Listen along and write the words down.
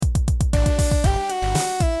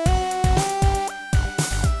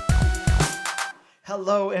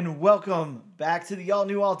Hello and welcome back to the all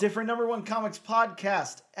new, all different number one comics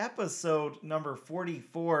podcast, episode number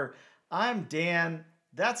 44. I'm Dan.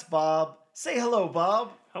 That's Bob. Say hello,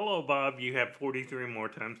 Bob. Hello, Bob. You have 43 more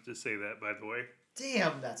times to say that, by the way.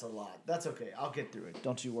 Damn, that's a lot. That's okay. I'll get through it.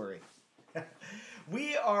 Don't you worry.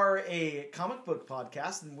 We are a comic book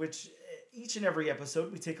podcast in which each and every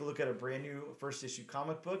episode we take a look at a brand new first issue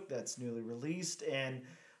comic book that's newly released and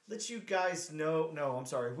let you guys know. No, I'm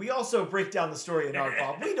sorry. We also break down the story in art,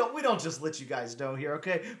 Bob. We don't just let you guys know here,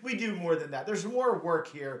 okay? We do more than that. There's more work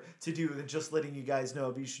here to do than just letting you guys know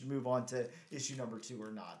if you should move on to issue number 2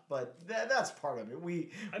 or not. But that's part of it.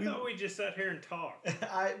 I thought we just sat here and talked.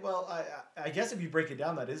 I guess if you break it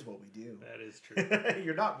down, that is what we do. That is true.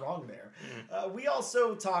 You're not wrong there. We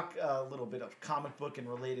also talk a little bit of comic book and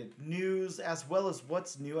related news, as well as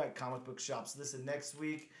what's new at comic book shops this and next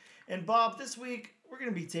week. And Bob, this week, we're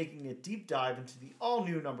going to be taking a deep dive into the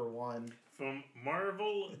all-new number 1. From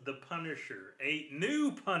Marvel, The Punisher. A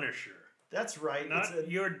new Punisher. That's right. Not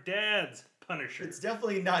your dad's Punisher. It's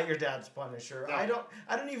definitely not your dad's Punisher. No.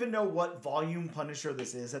 I don't even know what volume Punisher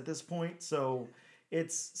this is at this point, so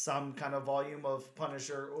it's some kind of volume of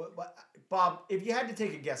Punisher. Bob, if you had to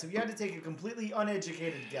take a guess, if you had to take a completely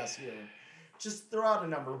uneducated guess here, just throw out a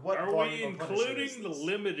number. What Are volume we including the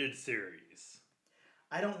limited series?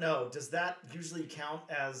 I don't know. Does that usually count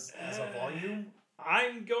as a volume?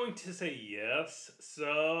 I'm going to say yes.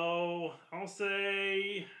 So I'll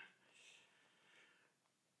say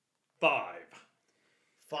 5.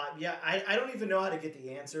 5. Yeah, I don't even know how to get the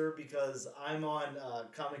answer because I'm on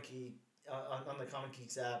Comic Geek on the Comic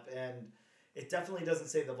Geeks app, and it definitely doesn't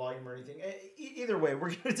say the volume or anything. Either way, we're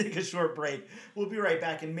going to take a short break. We'll be right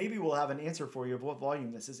back, and maybe we'll have an answer for you of what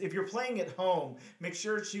volume this is. If you're playing at home, make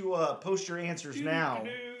sure to post your answers now.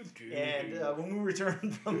 And when we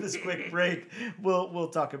return from this quick break, we'll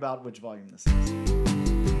talk about which volume this is.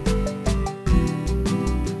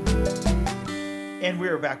 And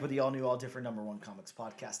we're back with the all-new, all-different number 1 comics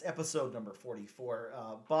podcast, episode number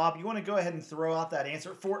 44. Bob, you want to go ahead and throw out that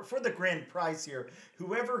answer for the grand prize here?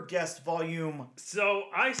 Whoever guessed volume... So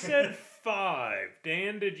I said 5.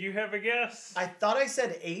 Dan, did you have a guess? I thought I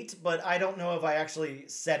said 8, but I don't know if I actually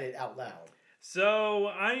said it out loud. So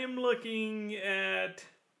I am looking at,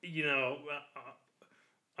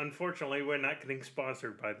 unfortunately, we're not getting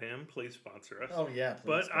sponsored by them. Please sponsor us. Oh, yeah. Please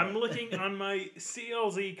but I'm looking on my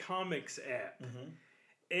CLZ Comics app. Mm-hmm.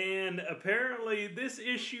 And apparently this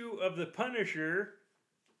issue of The Punisher,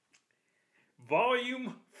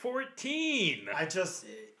 volume 14.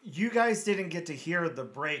 You guys didn't get to hear the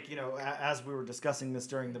break, as we were discussing this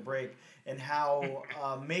during the break, and how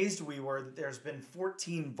amazed we were that there's been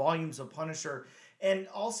 14 volumes of Punisher. And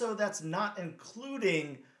also that's not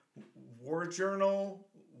including War Journal,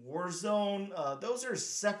 Warzone. Those are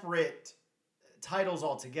separate titles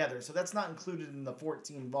altogether, so that's not included in the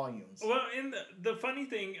 14 volumes. Well, and the funny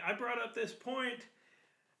thing, I brought up this point,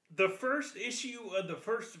 the first issue of the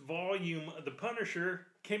first volume of The Punisher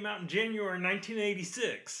came out in January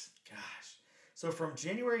 1986. Gosh. So from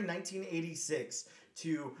January 1986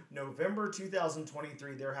 to November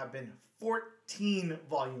 2023, there have been 14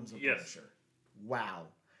 volumes of Punisher. Wow.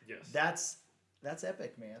 Yes. That's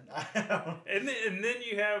epic, man. And then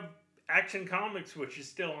you have Action Comics, which is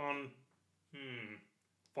still on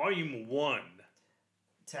volume 1.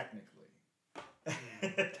 Technically.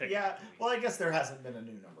 Yeah, well, I guess there hasn't been a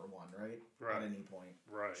new number 1, right? Right. At any point.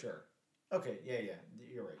 Right. Sure. Okay, yeah.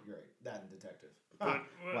 You're right. That and Detective. But,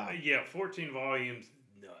 wow. Yeah, 14 volumes,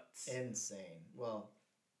 nuts. Insane. Well,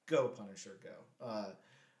 go Punisher, go.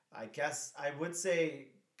 I guess I would say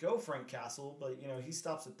go Frank Castle, but, he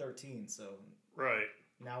stops at 13, so... Right.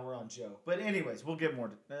 Now we're on Joe. But anyways, we'll get more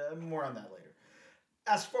on that later.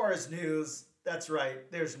 As far as news, that's right.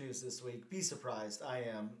 There's news this week. Be surprised. I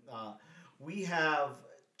am. We have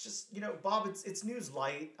just, Bob, it's news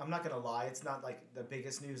light. I'm not going to lie. It's not like the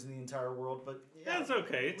biggest news in the entire world, but yeah. That's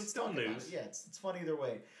okay. It's still news. Yeah, it's fun either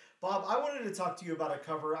way. Bob, I wanted to talk to you about a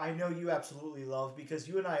cover I know you absolutely love because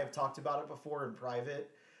you and I have talked about it before in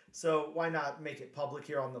private. So why not make it public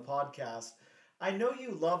here on the podcast? I know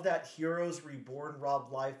you love that Heroes Reborn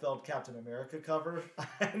Rob Liefeld Captain America cover.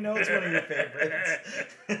 I know it's one of your favorites.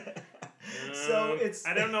 So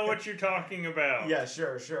I don't know what you're talking about. Yeah,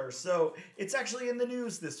 sure. So it's actually in the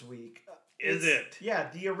news this week. Is it? Yeah,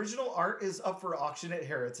 the original art is up for auction at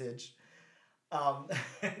Heritage.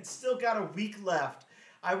 It's still got a week left.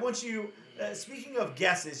 I want you, speaking of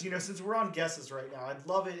guesses, since we're on guesses right now, I'd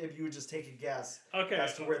love it if you would just take a guess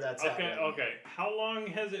as to where that's at. Okay. How long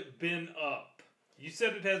has it been up? You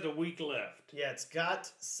said it has a week left. Yeah, it's got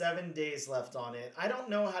 7 days left on it. I don't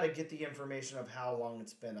know how to get the information of how long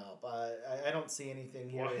it's been up. I don't see anything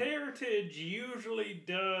here. Well, Heritage usually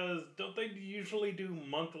does. Don't they usually do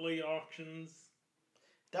monthly auctions?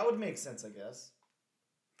 That would make sense, I guess.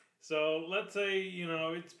 So let's say,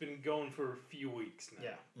 it's been going for a few weeks now.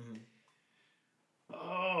 Yeah. Mm-hmm.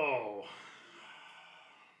 Oh.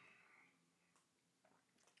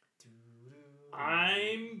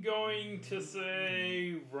 I'm going to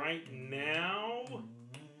say right now.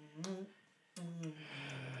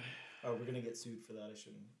 Oh, we're going to get sued for that. I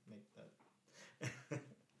shouldn't make that.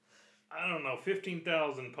 I don't know.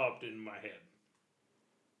 15,000 popped in my head.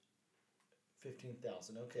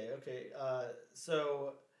 15,000. Okay.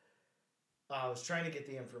 So I was trying to get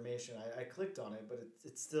the information. I clicked on it, but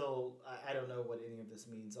it's still. I don't know what any of this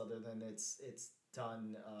means other than it's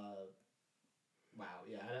done. Wow.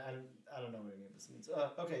 Yeah. I don't know what any of this means.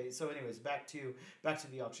 Okay. So, anyways, back to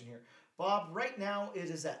the auction here, Bob. Right now it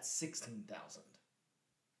is at 16,000.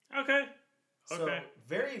 Okay. So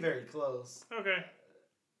very, very close. Okay.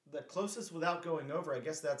 The closest without going over. I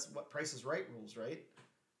guess that's what Price is Right rules, right?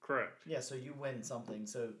 Correct. Yeah, so you win something.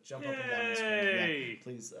 So jump Yay! up and down the screen. Yeah,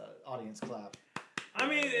 please, audience, clap. I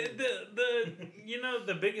mean,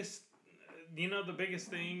 the biggest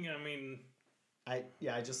thing. I mean, I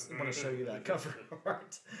just want to show you that cover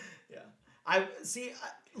art. Yeah,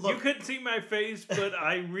 look. You couldn't see my face, but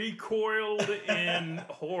I recoiled in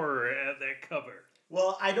horror at that cover.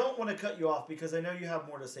 Well, I don't want to cut you off because I know you have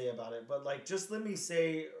more to say about it, but just let me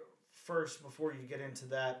say first before you get into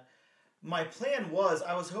that. My plan was,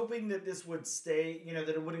 I was hoping that this would stay, that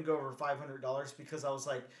it wouldn't go over $500 because I was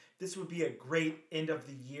like, this would be a great end of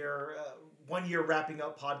the year, 1 year wrapping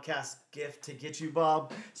up podcast gift to get you,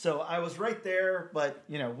 Bob. So I was right there, but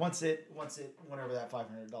once it went over that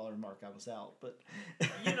 $500 mark, I was out. But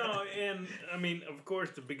and I mean, of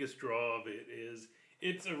course, the biggest draw of it is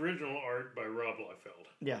it's original art by Rob Liefeld.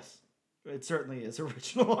 Yes. It certainly is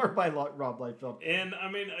original art by Rob Liefeld. And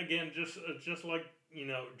I mean, again, just like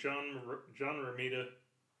John Romita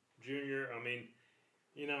Jr. I mean,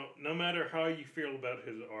 no matter how you feel about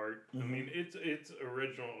his art, I mean, it's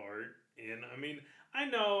original art, and I mean, I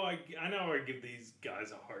know I give these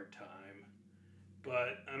guys a hard time,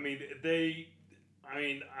 but I mean,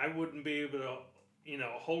 I wouldn't be able to,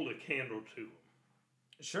 hold a candle to them.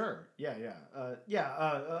 Sure. Yeah.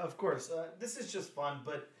 Of course. This is just fun,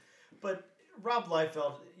 but Rob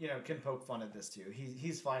Liefeld, can poke fun at this too.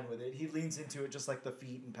 He's fine with it. He leans into it just like the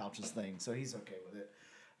feet and pouches thing, so he's okay with it.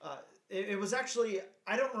 It was actually,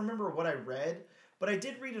 I don't remember what I read, but I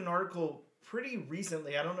did read an article pretty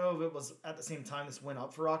recently. I don't know if it was at the same time this went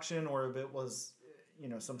up for auction or if it was,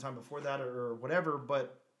 sometime before that or whatever,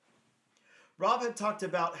 but Rob had talked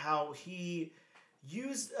about how he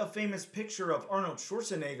used a famous picture of Arnold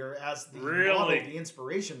Schwarzenegger as the model, the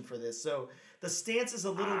inspiration for this. So the stance is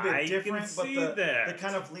a little bit different, but the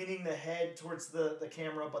kind of leaning the head towards the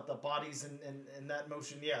camera, but the body's in that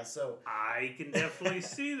motion. Yeah, so I can definitely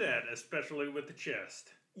see that, especially with the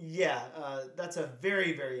chest. Yeah, that's a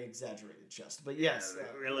very, very exaggerated chest, but yes,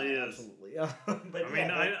 it really is. Absolutely. But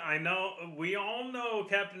I know we all know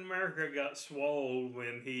Captain America got swole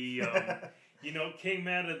when he, came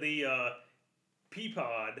out of the pea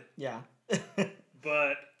pod. Yeah.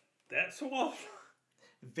 But that's swole.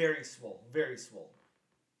 Very swole. Very swole.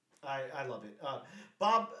 I love it.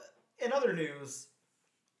 Bob, in other news,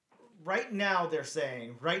 right now they're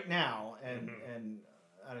saying, and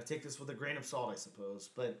I take this with a grain of salt, I suppose,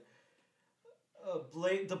 but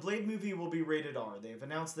the Blade movie will be rated R. They've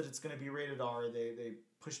announced that it's going to be rated R. They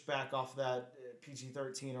pushed back off that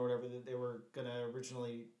PG-13 or whatever that they were going to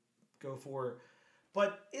originally go for.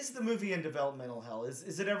 But is the movie in developmental hell?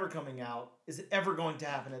 Is it ever coming out? Is it ever going to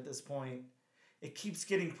happen at this point? It keeps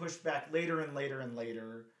getting pushed back later and later and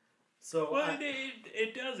later. So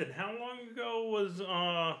it doesn't. How long ago was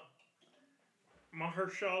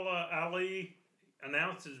Mahershala Ali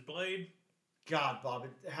announced his Blade? God, Bob,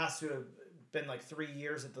 it has to have been like 3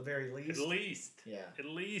 years at the very least. At least. Yeah. At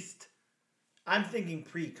least. I'm thinking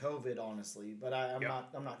pre-COVID, honestly, but I'm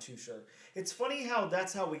not too sure. It's funny how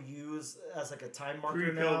that's how we use as like a time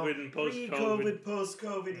marker now. Pre-COVID and post-COVID. Pre-COVID,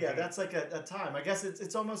 post-COVID. Yeah, that's like a time. I guess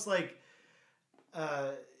it's almost like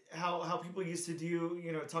how people used to do,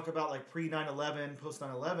 talk about like pre-9/11,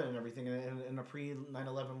 post-9/11 and everything in a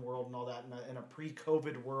pre-9/11 world and all that, in a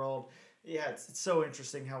pre-COVID world. Yeah, it's so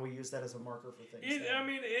interesting how we use that as a marker for things.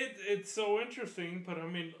 It's so interesting, but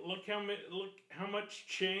look how much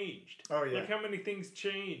changed. Oh yeah. Look how many things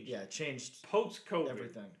changed. Yeah, it changed post-COVID.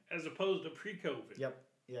 Everything. As opposed to pre-COVID. Yep.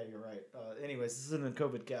 Yeah, you're right. Anyways, this isn't a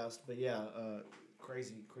COVID cast, but yeah,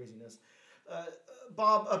 craziness.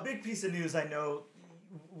 Bob, a big piece of news I know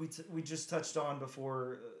we just touched on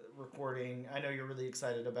before recording. I know you're really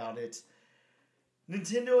excited about it.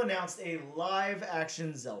 Nintendo announced a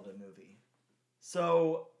live-action Zelda movie.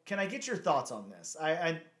 So, can I get your thoughts on this?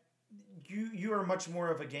 You are much more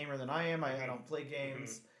of a gamer than I am. I don't play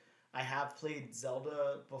games. Mm-hmm. I have played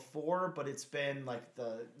Zelda before, but it's been like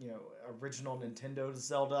the original Nintendo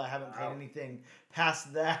Zelda. I haven't played anything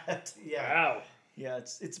past that. Yeah. Wow. Yeah,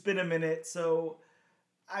 it's been a minute. So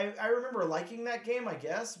I remember liking that game, I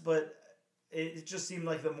guess, but it just seemed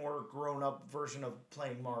like the more grown up version of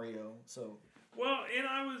playing Mario. So well, and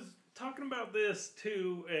I was talking about this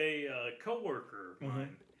to a coworker of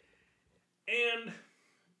mine, and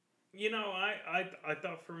I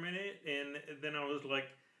thought for a minute, and then I was like,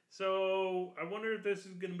 so I wonder if this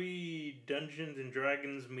is going to be Dungeons and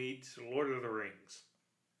Dragons meets Lord of the Rings.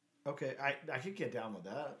 Okay, I could get down with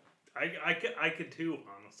that. I could too,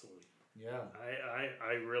 honestly. Yeah.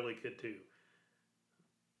 I really could too.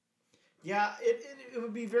 Yeah, it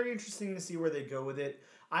would be very interesting to see where they go with it.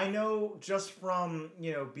 I know just from,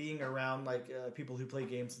 being around people who play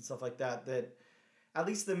games and stuff like that at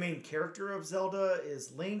least the main character of Zelda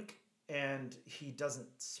is Link, and he doesn't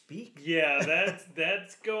speak. Yeah,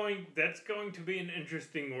 that's going to be an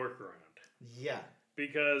interesting workaround. Yeah.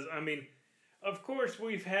 Because of course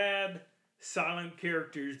we've had silent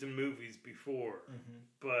characters in movies before,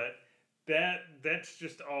 but that's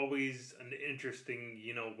just always an interesting,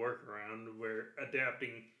 workaround where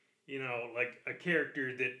adapting, like a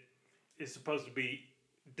character that is supposed to be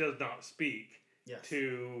does not speak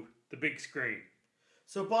to the big screen.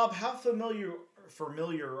 So Bob, how familiar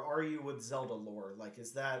are you with Zelda lore? Like,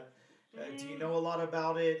 is that do you know a lot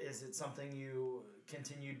about it? Is it something you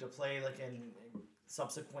continued to play in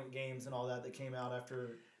subsequent games and all that came out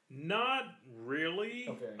after? Not really.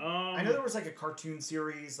 Okay. I know there was a cartoon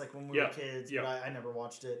series when we were kids, but I never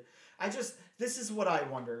watched it. This is what I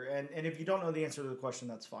wonder, and if you don't know the answer to the question,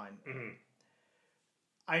 that's fine. Mm-hmm.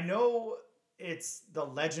 I know it's the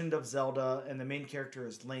Legend of Zelda, and the main character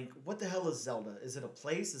is Link. What the hell is Zelda? Is it a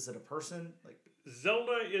place? Is it a person?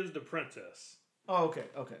 Zelda is the princess. Oh,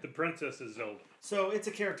 okay. The princess is Zelda. So it's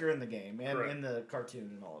a character in the game and Correct. in the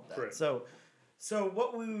cartoon and all of that. Correct. So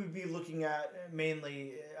what we would be looking at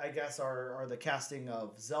mainly, I guess, are the casting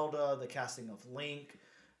of Zelda, the casting of Link.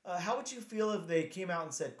 How would you feel if they came out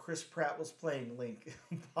and said Chris Pratt was playing Link?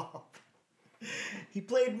 Bob. He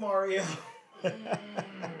played Mario.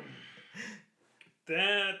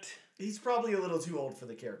 He's probably a little too old for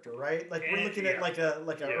the character, right? We're looking at a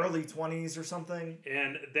early 20s or something.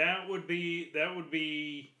 And that would be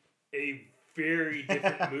a very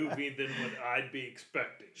different movie than what I'd be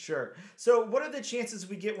expecting. Sure. So what are the chances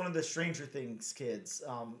we get one of the Stranger Things kids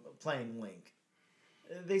playing Link?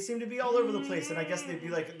 They seem to be all over the place, and I guess they'd be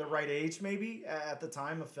the right age maybe at the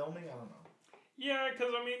time of filming. I don't know. Yeah,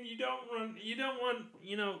 because you don't want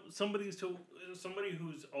somebody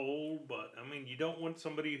who's old, but you don't want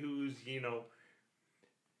somebody who's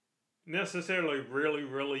necessarily really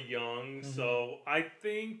really young. Mm-hmm. So I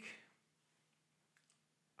think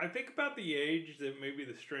about the age that maybe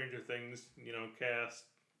the Stranger Things cast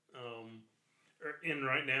are in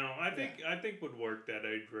right now. I think would work that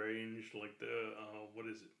age range, what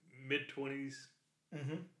is it, mid-20s.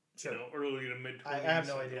 Mm-hmm. Sure. Early to mid-20s. I have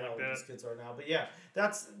no idea how old these kids are now, but yeah,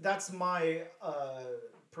 that's my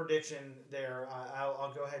prediction there.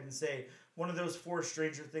 I'll go ahead and say one of those 4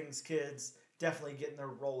 Stranger Things kids definitely getting the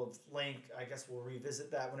role of Link. I guess we'll revisit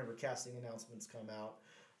that whenever casting announcements come out.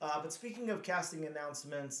 But speaking of casting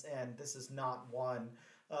announcements, and this is not one,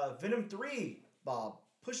 Venom 3, Bob,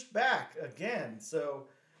 pushed back again. So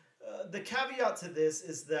the caveat to this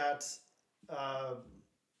is that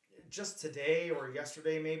just today or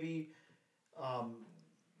yesterday maybe,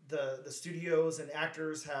 the studios and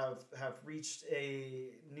actors have reached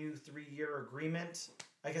a new 3-year agreement.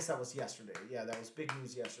 I guess that was yesterday. Yeah, that was big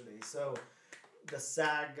news yesterday. So the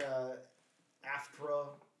SAG-AFTRA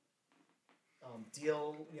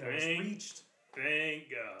deal, was reached.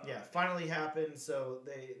 Thank God. Yeah, finally happened. So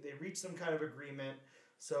they reached some kind of agreement.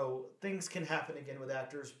 So things can happen again with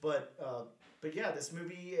actors, but yeah, this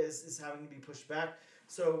movie is having to be pushed back.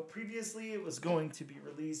 So previously it was going to be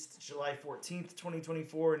released July 14th,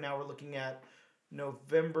 2024, and now we're looking at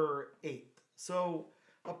November 8th. So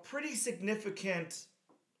a pretty significant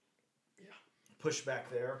pushback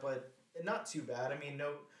there, but not too bad.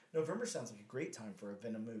 November sounds like a great time for a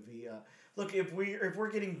Venom movie. Look, if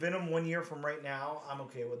we're getting Venom 1 year from right now, I'm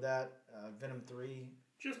okay with that. Venom 3.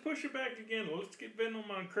 Just push it back again. Let's get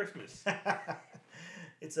Venom on Christmas.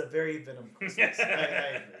 It's a very Venom Christmas. I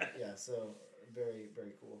agree. Yeah, so very,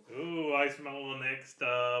 very cool. Ooh, I smell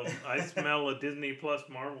I smell a Disney Plus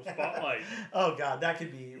Marvel Spotlight. Oh God, that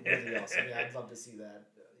could be really awesome. Yeah, I'd love to see that.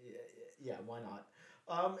 Yeah, why not?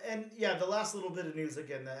 And yeah, the last little bit of news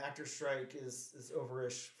again, the actor strike is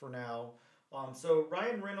overish for now. So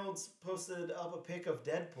Ryan Reynolds posted up a pic of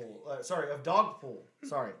Deadpool. Of Dogpool.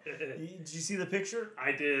 Sorry, did you see the picture?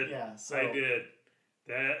 I did. Yeah, so I did.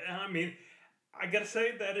 I gotta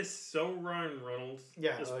say that is so Ryan Reynolds.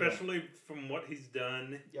 Yeah, especially from what he's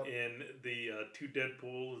done in the two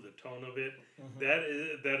Deadpool, the tone of it. Mm-hmm.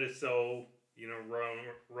 That is so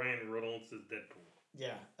Ryan Reynolds is Deadpool.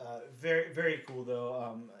 Yeah, very very cool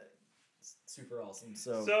though. Super awesome.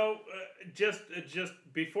 So just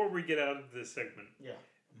before we get out of this segment,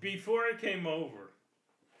 before I came over,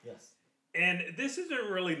 yes, and this isn't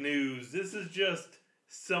really news. This is just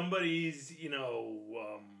somebody's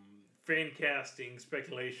fan casting,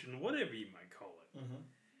 speculation, whatever you might call it. Mm-hmm.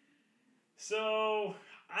 So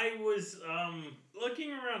I was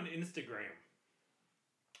looking around Instagram,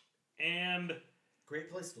 and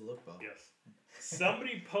great place to look, Bob. Yes,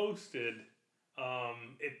 somebody posted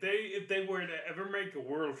if they were to ever make a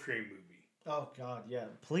World Tree movie. Oh God, yeah!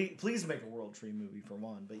 Please make a World Tree movie for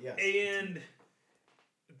one. But yes, and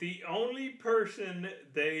the only person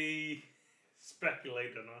they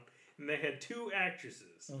speculated on, and they had two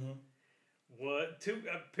actresses. Mm-hmm.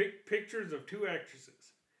 Pictures of two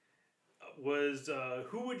actresses was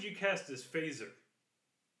who would you cast as Phaser?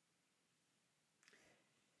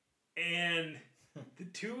 And the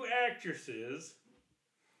two actresses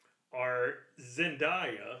are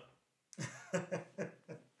Zendaya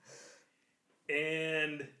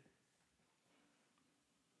and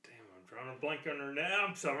I'm drawing a blank on her now.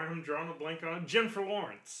 I'm sorry, I'm drawing a blank on Jennifer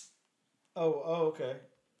Lawrence. Oh, okay.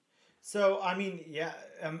 So, I mean, yeah,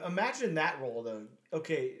 imagine that role, though.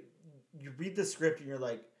 Okay, you read the script and you're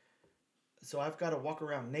like, so I've got to walk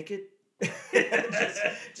around naked?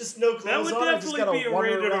 just no clothes on? That would definitely be a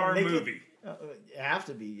rated R movie. You have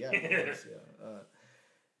to be, yeah. Of course,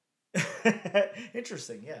 yeah.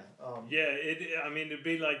 Interesting, yeah. It'd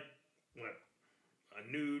be like, what,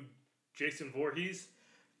 a nude Jason Voorhees?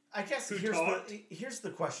 I guess here's the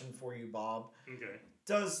question for you, Bob. Okay.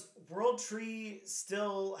 Does World Tree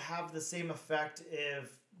still have the same effect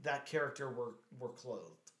if that character were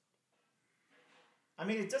clothed? I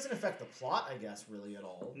mean, it doesn't affect the plot, I guess, really at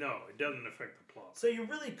all. No, it doesn't affect the plot. So you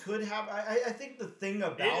really could have. I think the thing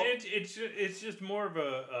about it's just more of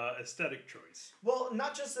a aesthetic choice. Well,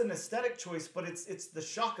 not just an aesthetic choice, but it's the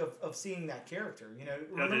shock of seeing that character.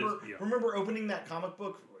 Remember opening that comic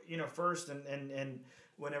book, first and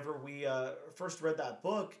whenever we first read that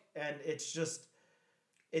book, and it's just.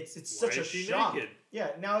 It's such a shock. Naked?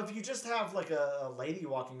 Yeah. Now, if you just have like a lady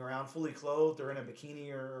walking around fully clothed or in a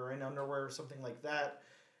bikini or in underwear or something like that,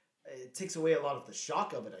 it takes away a lot of the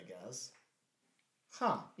shock of it, I guess.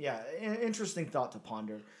 Huh. Yeah. Interesting thought to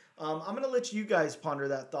ponder. I'm going to let you guys ponder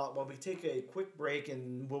that thought while we take a quick break,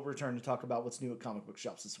 and we'll return to talk about what's new at comic book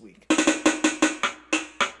shops this week.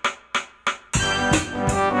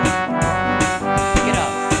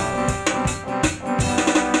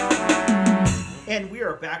 And we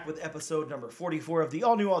are back with episode number 44 of the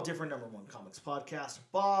all new, all different number one comics podcast.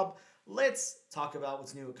 Bob, let's talk about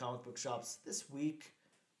what's new at comic book shops this week.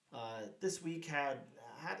 This week had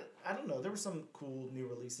I don't know, there were some cool new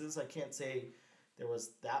releases. I can't say there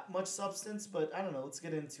was that much substance, but I don't know. Let's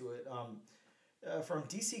get into it. From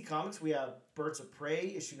DC Comics, we have Birds of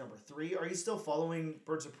Prey, issue number 3. Are you still following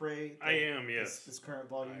Birds of Prey? I am, yes. This current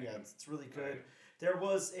volume? Yeah, it's really good. There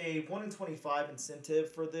was a 1 in 25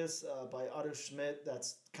 incentive for this by Otto Schmidt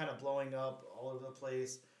that's kind of blowing up all over the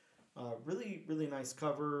place. Really, really nice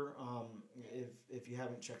cover. If you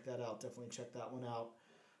haven't checked that out, definitely check that one out.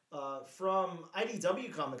 From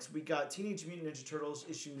IDW Comics, we got Teenage Mutant Ninja Turtles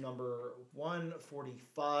issue number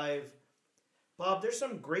 145. Bob, there's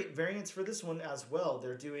some great variants for this one as well.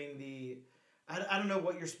 They're doing I don't know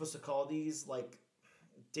what you're supposed to call these, like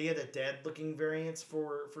Day of the Dead looking variants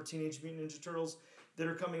for Teenage Mutant Ninja Turtles that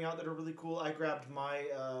are coming out that are really cool. I grabbed my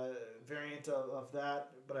variant of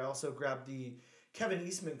that, but I also grabbed the Kevin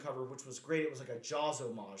Eastman cover, which was great. It was like a Jaws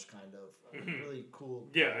homage kind of. Really cool.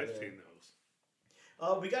 Yeah, I've seen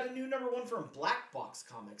those. We got a new number 1 from Black Box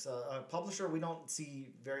Comics, a publisher we don't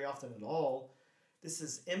see very often at all. This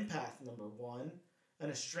is Empath number 1. An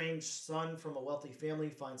estranged son from a wealthy family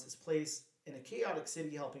finds his place in a chaotic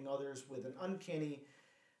city helping others with an uncanny...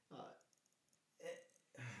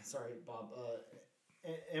 sorry, Bob.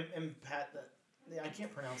 Empath... I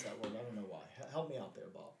can't pronounce that word. I don't know why. Help me out there,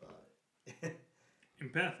 Bob.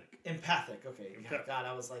 Empathic. Empathic, okay. Yeah, God,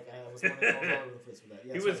 I was going all over the place with that.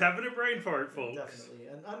 Yeah, he was having a brain fart, folks. Definitely.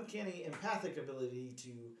 An uncanny empathic ability to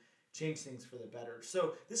change things for the better.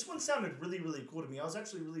 So this one sounded really, really cool to me. I was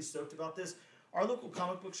actually really stoked about this. Our local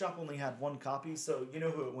comic book shop only had one copy, so you know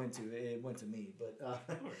who it went to. It went to me. But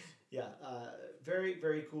of course. yeah, very,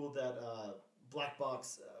 very cool that Black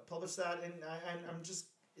Box published that, and I'm just,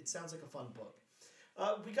 it sounds like a fun book.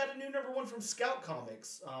 We got a new #1 from Scout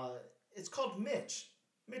Comics. It's called Mitch.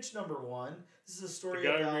 Mitch #1. This is a story the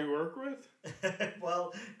guy about... we work with?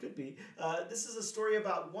 Well, could be. This is a story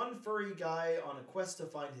about one furry guy on a quest to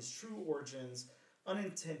find his true origins,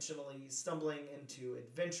 unintentionally stumbling into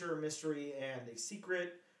adventure, mystery, and a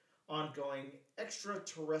secret, ongoing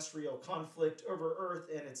extraterrestrial conflict over Earth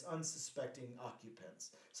and its unsuspecting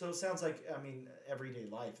occupants. So it sounds like, I mean, everyday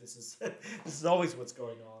life. This is always what's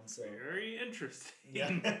going on. So very interesting.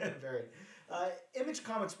 Yeah, very. Image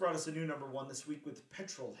Comics brought us a new #1 this week with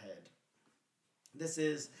Petrolhead. This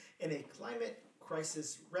is in a climate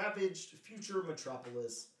crisis ravaged future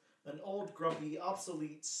metropolis. An old, grumpy,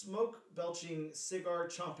 obsolete, smoke-belching,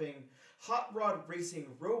 cigar-chomping, hot rod racing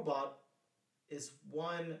robot is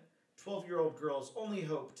one 12-year-old girl's only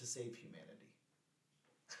hope to save humanity.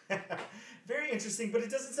 Very interesting, but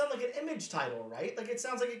it doesn't sound like an Image title, right? Like, it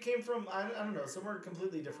sounds like it came from, I don't know, somewhere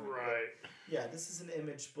completely different. Right. Yeah, this is an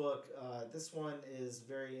Image book. This one is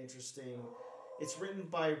very interesting. It's written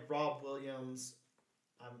by Rob Williams.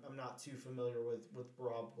 I'm not too familiar with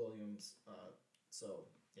Rob Williams, so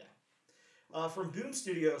yeah. From Boom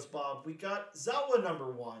Studios, Bob, we got Zawa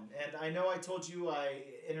 #1, and I know I told you I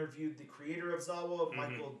interviewed the creator of Zawa,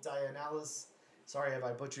 Michael Dianalis. Sorry if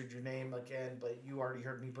I butchered your name again, but you already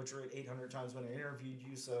heard me butcher it 800 times when I interviewed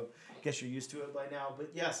you, so I guess you're used to it by now.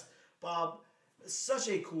 But yes, Bob, such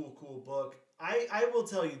a cool book. I will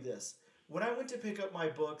tell you this. When I went to pick up my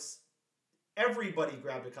books, everybody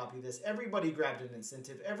grabbed a copy of this. Everybody grabbed an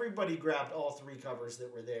incentive. Everybody grabbed all 3 covers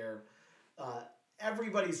that were there.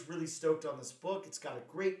 Everybody's really stoked on this book. It's got a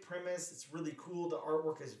great premise. It's really cool. The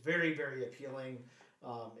artwork is very, very appealing.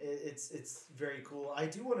 It's very cool. I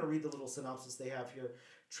do want to read the little synopsis they have here.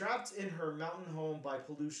 Trapped in her mountain home by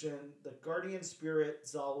pollution, the guardian spirit,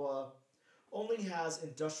 Zawa, only has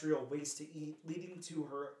industrial waste to eat, leading to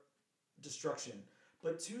her destruction.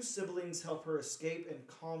 But 2 siblings help her escape and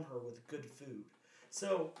calm her with good food.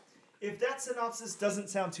 So, if that synopsis doesn't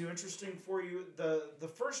sound too interesting for you, the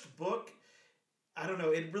first book, I don't know,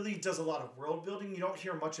 it really does a lot of world building. You don't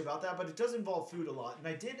hear much about that, but it does involve food a lot. And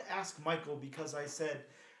I did ask Michael because I said,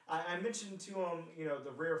 I mentioned to him, you know,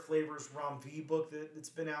 the Rare Flavors Rom V book that's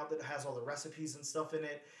been out that has all the recipes and stuff in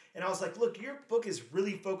it. And I was like, look, your book is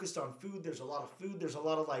really focused on food. There's a lot of food. There's a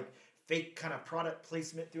lot of like fake kind of product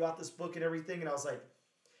placement throughout this book and everything. And I was like,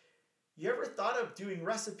 you ever thought of doing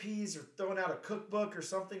recipes or throwing out a cookbook or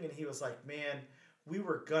something? And he was like, man, we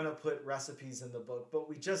were going to put recipes in the book, but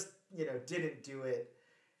we just, you know, didn't do it.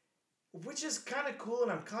 Which is kind of cool,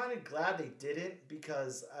 and I'm kind of glad they didn't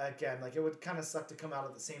because, again, like it would kind of suck to come out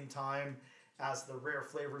at the same time as the Rare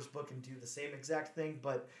Flavors book and do the same exact thing,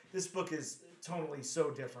 but this book is tonally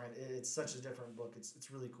so different. It's such a different book.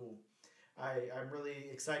 It's really cool. I'm really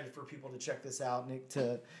excited for people to check this out and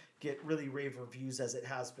to get really rave reviews as it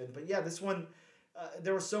has been. But yeah, this one,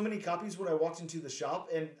 there were so many copies when I walked into the shop,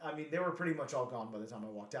 and I mean, they were pretty much all gone by the time I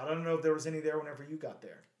walked out. I don't know if there was any there whenever you got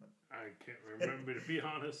there. I can't remember, to be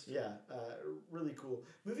honest. Yeah, really cool.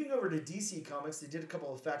 Moving over to DC Comics, they did a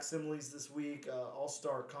couple of facsimiles this week.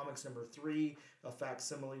 All-Star Comics #3, a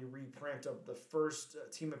facsimile reprint of the first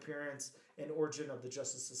team appearance and origin of the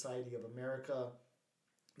Justice Society of America.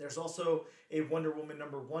 There's also a Wonder Woman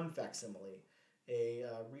 #1 facsimile, a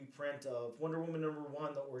reprint of Wonder Woman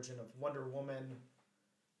 #1, the origin of Wonder Woman.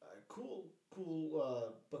 Cool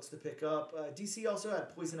books to pick up. DC also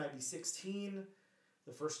had Poison Ivy 16,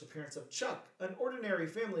 the first appearance of Chuck, an ordinary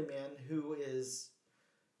family man who is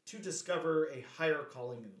to discover a higher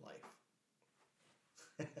calling in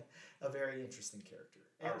life. A very interesting character.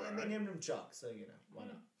 And they named him Chuck, so, you know, why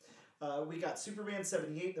not? We got Superman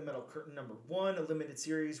 78, The Metal Curtain #1, a limited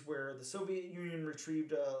series where the Soviet Union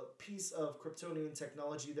retrieved a piece of Kryptonian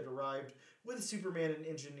technology that arrived with Superman and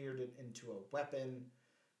engineered it into a weapon.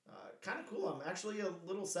 Kind of cool. I'm actually a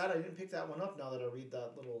little sad I didn't pick that one up now that I read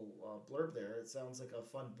that little blurb there. It sounds like a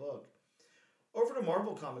fun book. Over to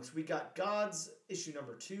Marvel Comics, we got Gods issue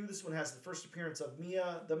 #2. This one has the first appearance of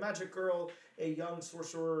Mia, the Magic Girl, a young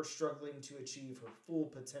sorcerer struggling to achieve her full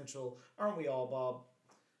potential. Aren't we all, Bob?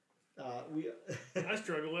 I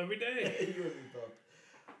struggle every day. You and me both.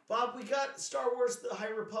 Bob, we got Star Wars The High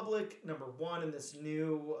Republic #1 in this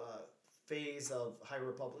new phase of High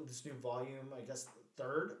Republic, this new volume, I guess the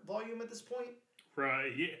 3rd volume at this point.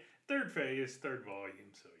 Right, yeah. third phase, third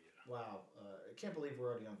volume. So yeah. Wow, I can't believe we're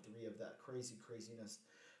already on 3 of that craziness.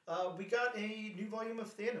 We got a new volume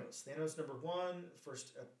of Thanos. Thanos #1,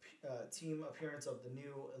 first team appearance of the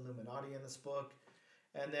new Illuminati in this book.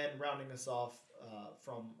 And then rounding us off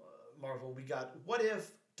from Marvel, we got What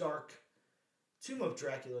If Dark Tomb of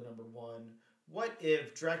Dracula #1. What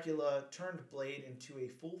if Dracula turned Blade into a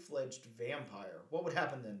full-fledged vampire? What would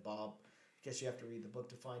happen then, Bob? I guess you have to read the book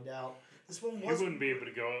to find out. This one was... You wouldn't be able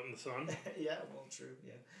to go out in the sun. Yeah, well, true,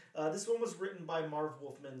 yeah. This one was written by Marv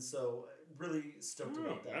Wolfman, so really stoked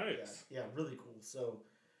about that. Nice. Yeah, really cool. So,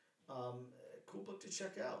 cool book to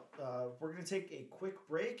check out. We're going to take a quick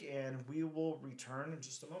break, and we will return in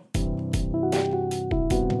just a moment.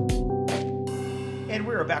 And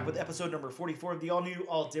we're back with episode number 44 of the all-new,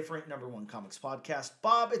 all-different #1 Comics podcast.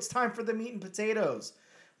 Bob, it's time for the meat and potatoes.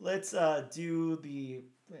 Let's do the...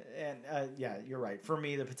 And yeah, you're right. For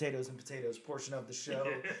me, the potatoes and potatoes portion of the show,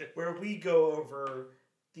 where we go over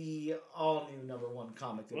the all-new #1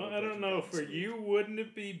 comic. That I don't know. For you, wouldn't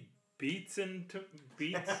it be beets and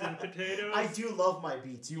potatoes? I do love my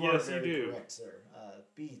beets. You are very you do. correct, sir.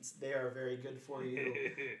 Beets, they are very good for you,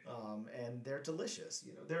 and they're delicious.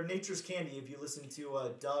 You know, they're nature's candy. If you listen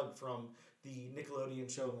to Doug from the Nickelodeon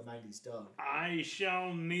show in the 90s, Doug. I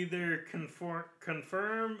shall neither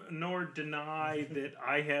confirm nor deny that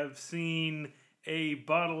I have seen a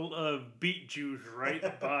bottle of beet juice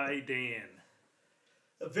right by Dan.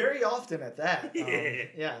 Very often at that.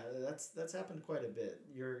 Yeah, that's happened quite a bit.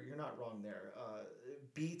 You're not wrong there.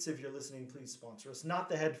 Beets, if you're listening, please sponsor us. Not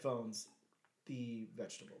the headphones, the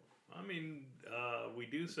vegetable. I mean, we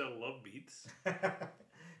do sell love beets. Yeah,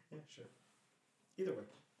 sure. Either way.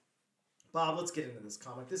 Bob, let's get into this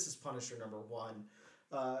comic. This is Punisher #1.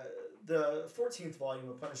 The 14th volume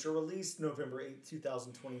of Punisher, released November 8th,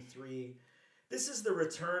 2023. This is the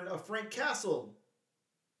return of Frank Castle.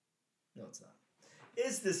 No, it's not.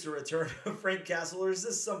 Is this the return of Frank Castle, or is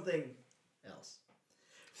this something else?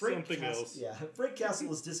 Something else. Yeah, Frank Castle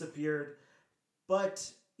has disappeared,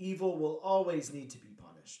 but evil will always need to be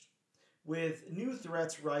punished. With new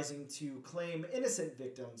threats rising to claim innocent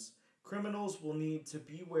victims, criminals will need to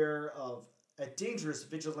beware of a dangerous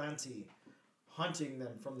vigilante hunting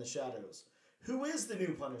them from the shadows. Who is the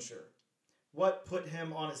new Punisher? What put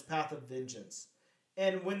him on his path of vengeance?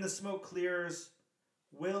 And when the smoke clears,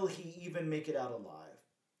 will he even make it out alive?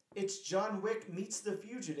 It's John Wick meets The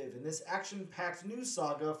Fugitive in this action-packed new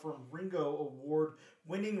saga from Ringo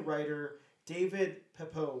Award-winning writer David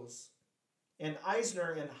Pepose and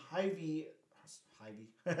Eisner and Harvey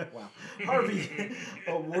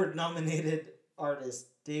Award-nominated artist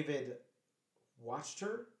David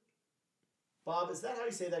Wachter. Bob, is that how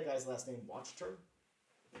you say that guy's last name? Wachter?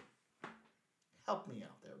 Help me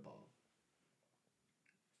out there, Bob.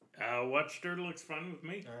 Wachter looks fine with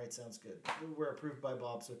me. All right, sounds good. We're approved by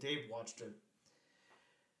Bob, so Dave Wachter.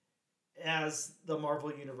 As the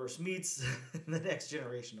Marvel Universe meets the next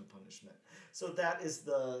generation of punishment. So that is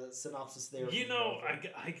the synopsis there. You know,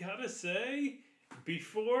 I gotta say,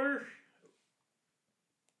 before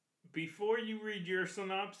you read your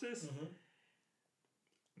synopsis,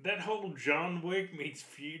 that whole John Wick meets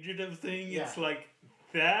Fugitive thing, it's like,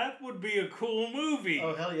 that would be a cool movie.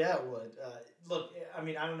 Oh, hell yeah, it would. Look, I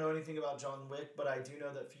mean, I don't know anything about John Wick, but I do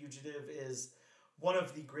know that Fugitive is one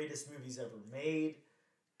of the greatest movies ever made.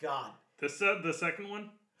 God. The second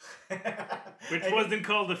one? Which wasn't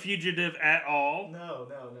called The Fugitive at all? No.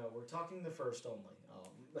 We're talking the first only.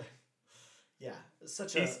 Yeah,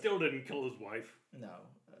 He still didn't kill his wife. No.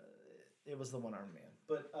 It was the one-armed man.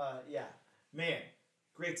 But, yeah. Man,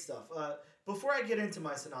 great stuff. Before I get into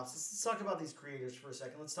my synopsis, let's talk about these creators for a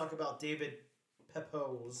second. Let's talk about David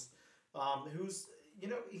Pepose, who's,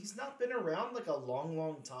 he's not been around like a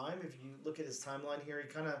long time. If you look at his timeline here, he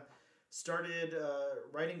kind of started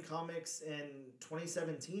writing comics in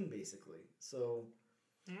 2017, basically. So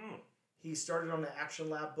he started on an Action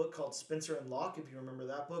Lab book called Spencer and Locke, if you remember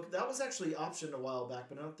that book. That was actually optioned a while back,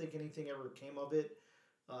 but I don't think anything ever came of it.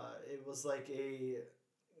 It was like a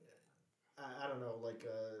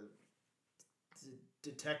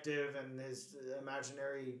detective and his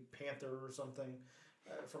imaginary panther or something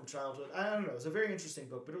from childhood. I don't know. It was a very interesting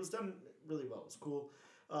book, but it was done really well. It was cool.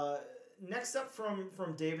 Next up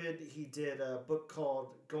from David, he did a book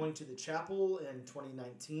called Going to the Chapel in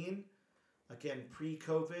 2019. Again,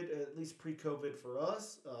 pre-COVID, at least pre-COVID for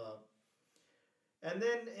us. And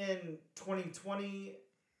then in 2020,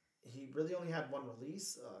 he really only had one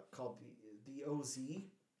release called the OZ.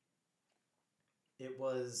 It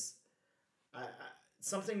was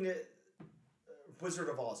something that Wizard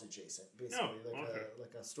of Oz adjacent, basically,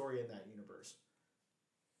 like a story in that universe.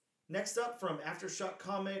 Next up from Aftershock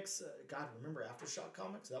Comics, God, remember Aftershock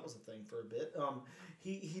Comics? That was a thing for a bit.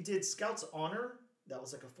 He did Scout's Honor. That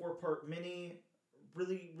was like a 4-part mini.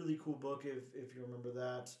 Really, really cool book if you remember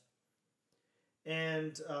that.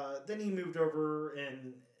 And then he moved over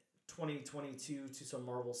in 2022 to some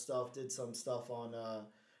Marvel stuff. Did some stuff on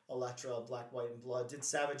Elektra, Black, White, and Blood. Did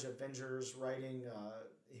Savage Avengers writing.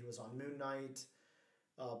 He was on Moon Knight.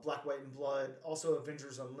 Black, White, and Blood. Also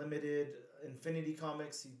Avengers Unlimited. Infinity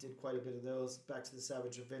Comics. He did quite a bit of those. Back to the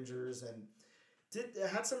Savage Avengers. And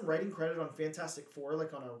had some writing credit on Fantastic Four,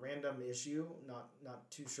 like on a random issue. Not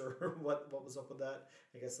too sure what was up with that.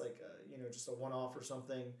 I guess just a one-off or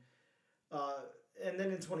something. And then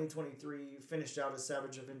in 2023, finished out a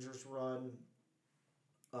Savage Avengers run.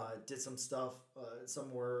 Did some stuff, some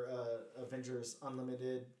more Avengers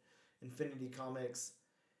Unlimited, Infinity Comics.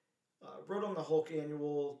 Wrote on the Hulk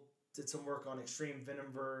Annual. Did some work on Extreme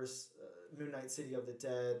Venomverse, Moon Knight City of the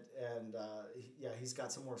Dead, and he's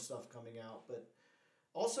got some more stuff coming out. But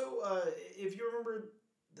also, if you remember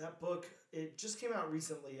that book, it just came out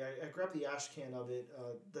recently. I grabbed the ash can of it.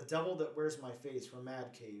 The Devil That Wears My Face from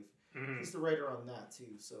Mad Cave. Mm-hmm. He's the writer on that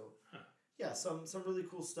too. So, yeah, some really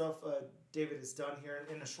cool stuff David has done here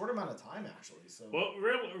in a short amount of time, actually. So, well,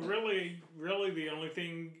 really, the only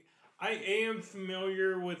thing I am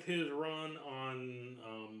familiar with his run on,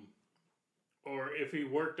 or if he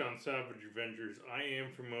worked on Savage Avengers, I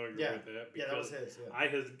am familiar with that. Because that was his.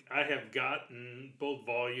 Yeah. I have gotten both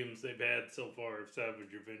volumes they've had so far of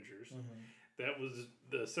Savage Avengers. Mm-hmm. That was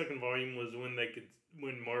the second volume was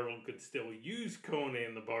when Marvel could still use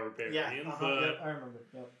Conan the Barbarian. Yeah, but I remember.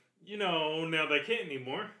 Yep. Now they can't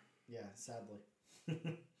anymore. Yeah, sadly.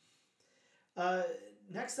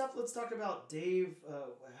 Next up, let's talk about Dave.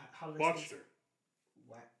 How did I say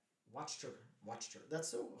Wachter. That's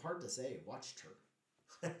so hard to say. Wachter.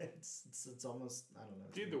 it's almost, I don't know.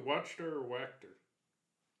 It's either Wachter or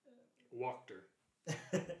Wachter.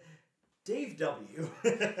 Dave W.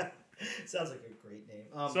 Sounds like a great name.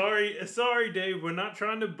 Sorry, Dave. We're not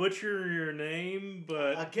trying to butcher your name,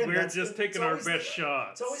 but again, we're just taking our best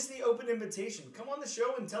shots. It's always the open invitation. Come on the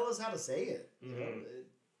show and tell us how to say it. You know,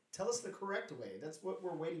 tell us the correct way. That's what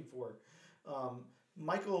we're waiting for.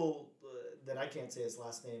 Michael, that I can't say his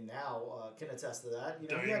last name now, can attest to that. He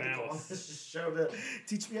had to come on this show to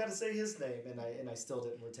teach me how to say his name, and I still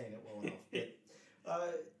didn't retain it well enough.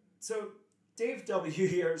 But, so Dave W.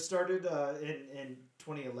 here started in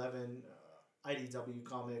 2011, IDW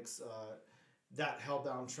Comics, That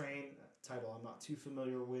Hellbound Train, title I'm not too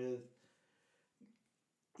familiar with.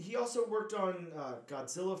 He also worked on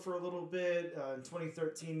Godzilla for a little bit. In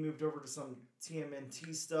 2013, moved over to some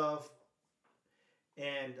TMNT stuff.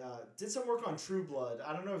 And did some work on True Blood.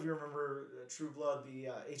 I don't know if you remember True Blood, the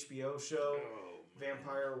HBO show,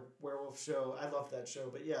 vampire werewolf show. I love that show.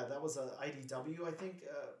 But yeah, that was IDW, I think,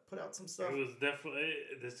 put out some stuff. It was definitely,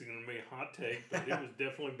 this is going to be a hot take, but it was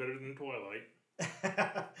definitely better than Twilight.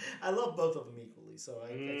 I love both of them equally, so I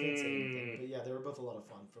can't say anything. But yeah, they were both a lot of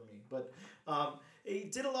fun for me. But he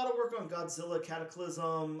did a lot of work on Godzilla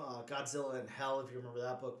Cataclysm, Godzilla in Hell, if you remember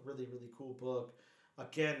that book. Really, really cool book.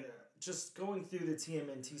 Again, just going through the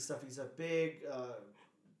TMNT stuff, he's a big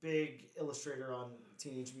illustrator on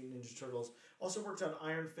Teenage Mutant Ninja Turtles. Also worked on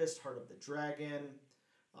Iron Fist, Heart of the Dragon,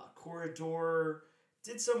 Corridor.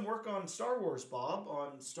 Did some work on Star Wars, Bob,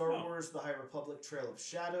 on Star Wars, The High Republic, Trail of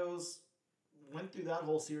Shadows. Went through that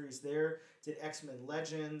whole series there. Did X-Men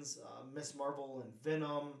Legends, Miss Marvel and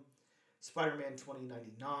Venom, Spider-Man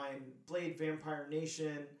 2099, Blade Vampire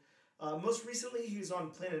Nation. Most recently, he was on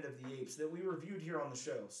Planet of the Apes that we reviewed here on the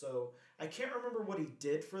show. So I can't remember what he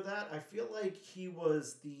did for that. I feel like he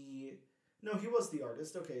was the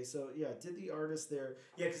artist. Okay, so yeah, did the artist there.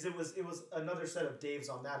 Yeah, because it was another set of Daves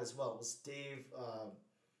on that as well. It was Dave,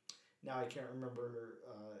 now I can't remember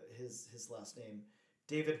his last name.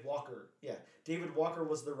 David Walker. Yeah, David Walker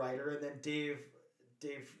was the writer, and then Dave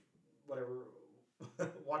whatever,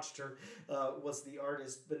 Wachter was the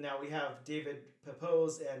artist. But now we have David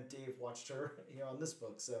Pepose and Dave Wachter here on this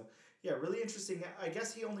book. So yeah, really interesting. I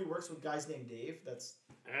guess he only works with guys named Dave. That's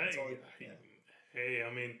all. Hey,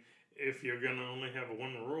 I mean, if you're gonna only have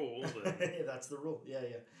one rule, then that's the rule. Yeah,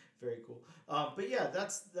 very cool. But yeah,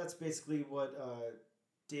 that's basically what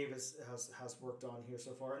Davis has worked on here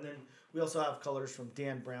so far. And then we also have colors from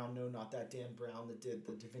Dan Brown. No, not that Dan Brown that did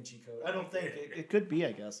the Da Vinci Code. I don't think. It could be,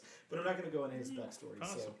 I guess. But I'm not going to go into his backstory.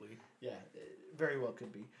 Possibly. So, yeah, it very well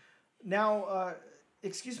could be. Now,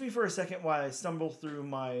 excuse me for a second while I stumble through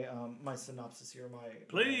my my synopsis here.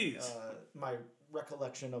 Please. My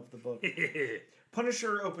recollection of the book.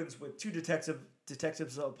 Punisher opens with two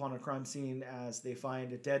detectives upon a crime scene as they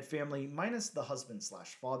find a dead family minus the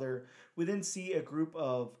husband/father. We then see a group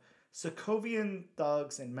of Sokovian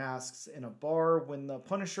thugs in masks in a bar when the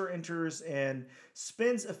Punisher enters and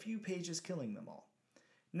spends a few pages killing them all.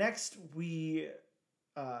 Next, we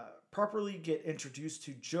properly get introduced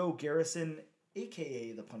to Joe Garrison,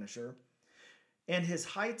 aka the Punisher, and his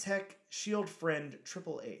high-tech shield friend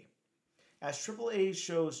Triple A. As Triple A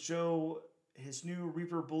shows Joe his new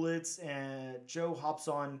Reaper bullets, and Joe hops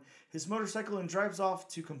on his motorcycle and drives off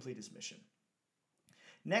to complete his mission.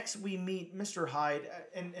 Next, we meet Mr. Hyde,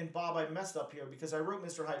 and Bob, I messed up here because I wrote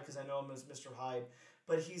Mr. Hyde because I know him as Mr. Hyde,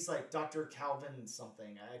 but he's like Dr. Calvin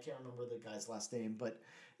something. I can't remember the guy's last name, but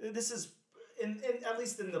this is, at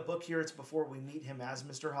least in the book here, it's before we meet him as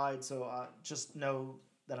Mr. Hyde, so just know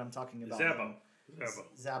that I'm talking about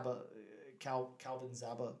Zaba. Calvin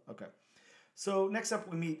Zaba. Okay. So next up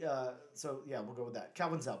we meet, we'll go with that.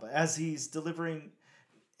 Calvin Zaba, as he's delivering,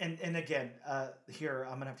 and again, here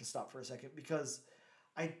I'm going to have to stop for a second because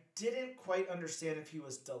I didn't quite understand if he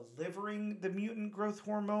was delivering the mutant growth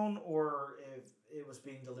hormone or if it was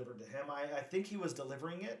being delivered to him. I think he was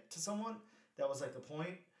delivering it to someone. That was like the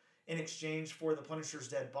point, in exchange for the Punisher's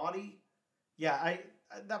dead body. Yeah,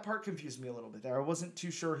 that part confused me a little bit there. I wasn't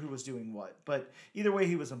too sure who was doing what, but either way,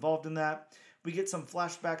 he was involved in that. We get some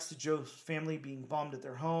flashbacks to Joe's family being bombed at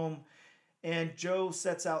their home, and Joe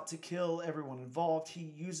sets out to kill everyone involved.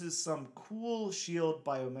 He uses some cool shield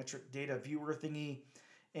biometric data viewer thingy,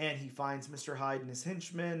 and he finds Mr. Hyde and his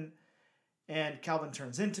henchmen, and Calvin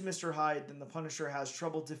turns into Mr. Hyde. Then the Punisher has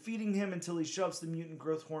trouble defeating him until he shoves the mutant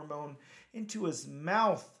growth hormone into his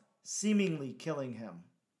mouth, seemingly killing him.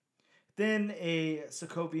 Then a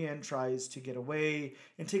Sokovian tries to get away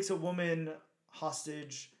and takes a woman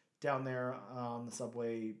hostage down there on the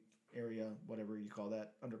subway area, whatever you call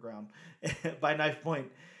that, underground, by knife point.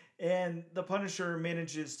 And the Punisher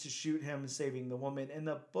manages to shoot him, saving the woman. And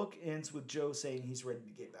the book ends with Joe saying he's ready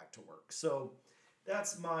to get back to work. So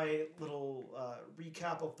that's my little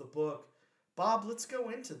recap of the book. Bob, let's go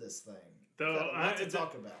into this thing. We've got a lot to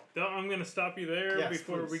talk about. Though I'm going to stop you there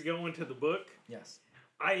before we go into the book. Yes.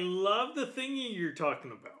 I love the thingy you're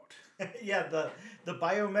talking about. Yeah, the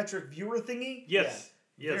biometric viewer thingy? Yes.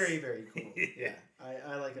 Yeah. Very, very cool. Yeah,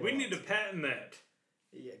 I like it. We need to patent that.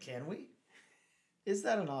 Yeah, can we? Is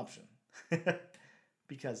that an option?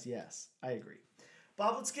 Because yes, I agree.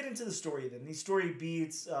 Bob, let's get into the story then. These story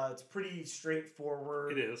beats, it's pretty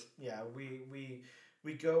straightforward. It is. Yeah, we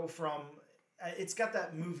go from, it's got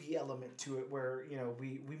that movie element to it where,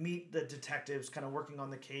 we meet the detectives kind of working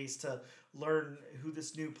on the case to learn who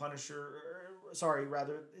this new Punisher,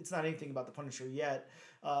 it's not anything about the Punisher yet,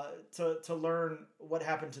 to learn what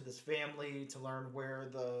happened to this family, to learn where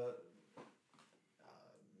the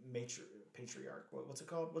patriarch, what's it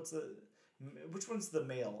called? Which one's the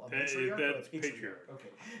male? A matriarch or a patriarch? Okay.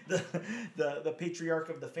 The patriarch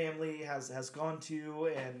of the family has gone to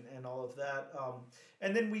and all of that.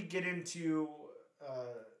 And then we get into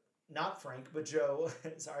not Frank, but Joe.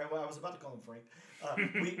 Sorry, I was about to call him Frank.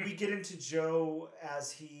 We get into Joe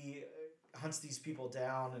as he hunts these people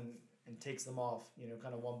down and takes them off,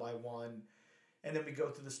 kind of one by one. And then we go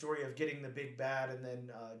through the story of getting the big bad and then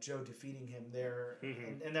Joe defeating him there.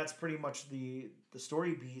 Mm-hmm. And that's pretty much the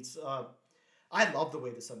story beats. I love the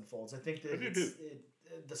way this unfolds. I think that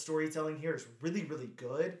the storytelling here is really, really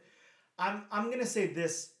good. I'm going to say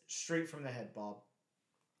this straight from the head, Bob.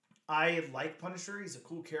 I like Punisher. He's a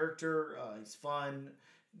cool character. He's fun.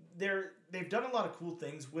 They've done a lot of cool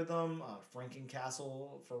things with him.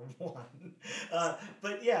 Frankencastle for one.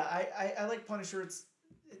 But yeah, I like Punisher.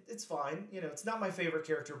 It's fine. It's not my favorite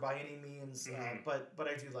character by any means, but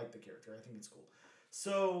I do like the character. I think it's cool.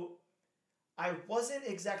 So I wasn't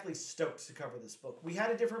exactly stoked to cover this book. We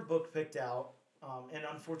had a different book picked out, and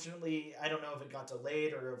unfortunately, I don't know if it got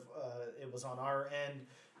delayed or if it was on our end,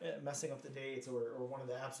 messing up the dates or one of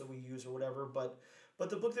the apps that we use or whatever. But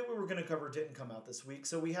the book that we were going to cover didn't come out this week,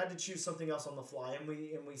 so we had to choose something else on the fly, and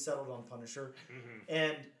we settled on Punisher. Mm-hmm.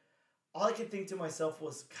 And all I could think to myself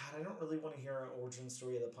was, God, I don't really want to hear an origin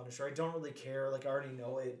story of the Punisher. I don't really care. Like, I already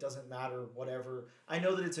know it. It doesn't matter, whatever. I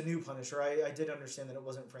know that it's a new Punisher. I did understand that it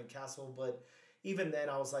wasn't Frank Castle, but even then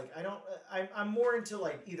I was like, I'm more into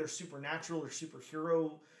like either supernatural or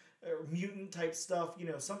superhero or mutant type stuff,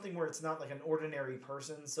 something where it's not like an ordinary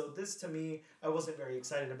person. So this to me, I wasn't very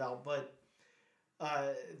excited about, but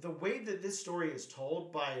the way that this story is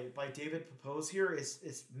told by David Pepose here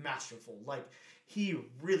is masterful. Like, he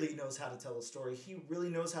really knows how to tell a story. He really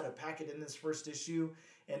knows how to pack it in this first issue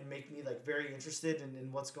and make me like very interested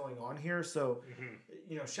in what's going on here. So,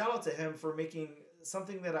 shout out to him for making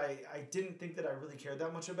something that I didn't think that I really cared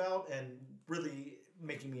that much about and really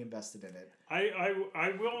making me invested in it.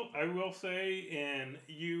 I will say, and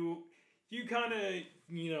you kind of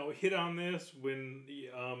hit on this when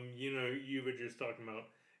you were just talking about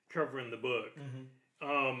covering the book.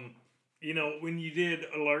 When you did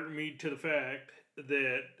alert me to the fact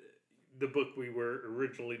that the book we were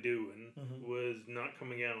originally doing was not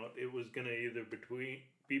coming out. It was going to either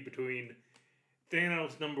be between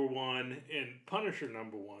Thanos #1 and Punisher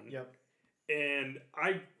 #1. Yep. And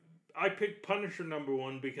I picked Punisher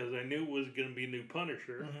 #1 because I knew it was going to be new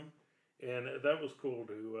Punisher, and that was cool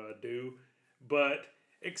to do. But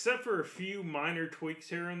except for a few minor tweaks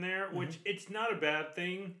here and there, which it's not a bad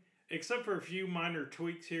thing, except for a few minor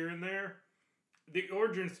tweaks here and there, the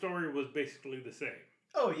origin story was basically the same.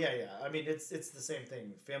 Oh yeah. I mean, it's the same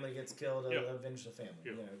thing. Family gets killed, avenge the family.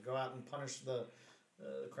 Yep. Go out and punish the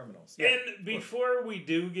criminals. Yeah. And before we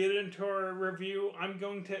do get into our review, I'm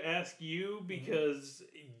going to ask you, because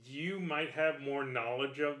you might have more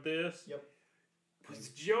knowledge of this. Yep. Was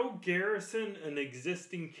Joe Garrison an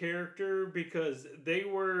existing character? Because they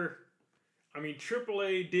were... I mean,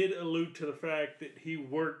 AAA did allude to the fact that he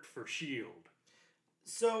worked for S.H.I.E.L.D.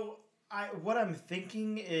 So, what I'm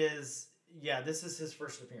thinking is... Yeah, this is his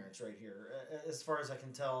first appearance right here. As far as I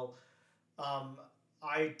can tell,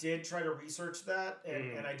 I did try to research that,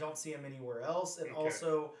 and I don't see him anywhere else. And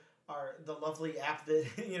also, the lovely app that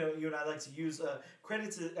you and I like to use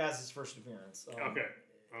credits it as his first appearance. Okay.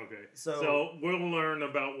 So we'll learn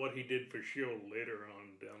about what he did for S.H.I.E.L.D. later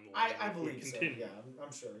on down the line. I believe so. Yeah,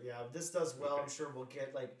 I'm sure. Yeah, if this does well, I'm sure we'll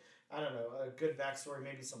get I don't know, a good backstory,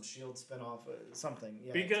 maybe some S.H.I.E.L.D. spinoff, something.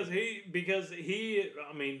 Yeah. Because he,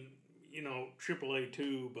 I mean, AAA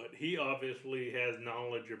too, but he obviously has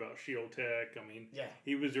knowledge about S.H.I.E.L.D. tech. I mean,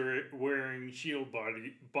 he was wearing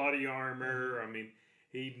S.H.I.E.L.D. body armor. I mean,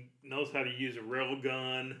 he knows how to use a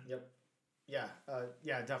railgun. Yep.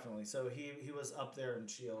 Yeah, definitely. So he was up there in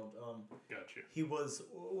S.H.I.E.L.D. Gotcha. He was,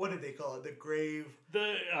 what did they call it? The grave...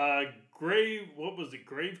 What was it?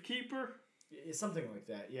 Gravekeeper? Something like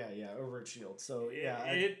that. Yeah, over at S.H.I.E.L.D. So, yeah.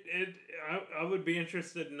 I would be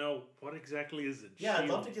interested to know what exactly is it. Yeah, I'd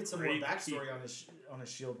love to get some more backstory on his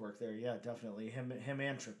S.H.I.E.L.D. work there. Yeah, definitely. Him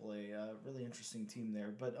and AAA. Really interesting team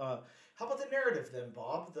there. But how about the narrative then,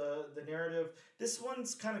 Bob? The narrative. This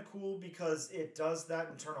one's kind of cool because it does that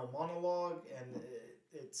internal monologue and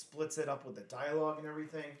it splits it up with the dialogue and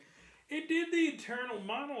everything. It did the internal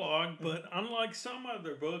monologue, but unlike some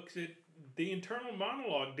other books, the internal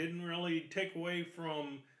monologue didn't really take away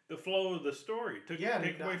from the flow of the story. Take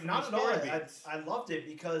away from not the at all. story beats. I loved it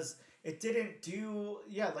because it didn't do...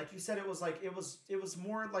 Yeah, like you said, it was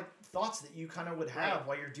more like thoughts that you kind of would have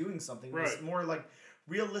while you're doing something. It was more like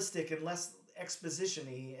realistic and less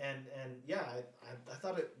exposition-y. And yeah, I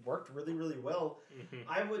thought it worked really, really well.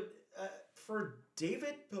 I would... for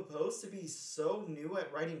David Pepose to be so new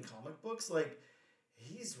at writing comic books,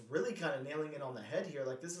 he's really kind of nailing it on the head here.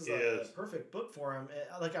 This is a perfect book for him.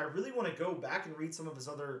 I really want to go back and read some of his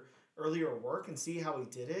other earlier work and see how he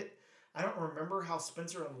did it. I don't remember how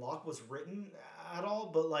Spencer and Locke was written at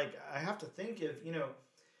all, but I have to think if,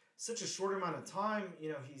 such a short amount of time,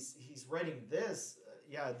 he's writing this.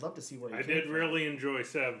 Yeah, I'd love to see where he came from. Really enjoy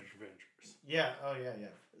Savage Adventures. Yeah, yeah.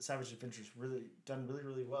 Savage Adventures really done really,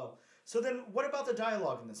 really well. So then, what about the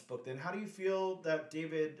dialogue in this book then? How do you feel that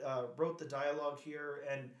David wrote the dialogue here?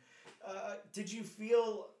 And did you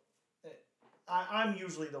feel... I'm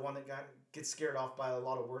usually the one that gets scared off by a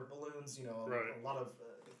lot of word balloons, a lot of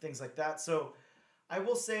things like that. So I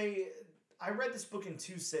will say, I read this book in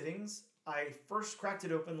 2 sittings. I first cracked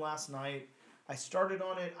it open last night. I started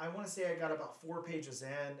on it. I want to say I got about 4 pages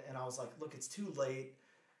in, and I was like, look, it's too late.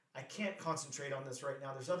 I can't concentrate on this right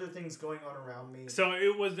now. There's other things going on around me. So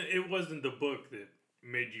it wasn't the book that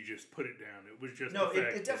made you just put it down. It was just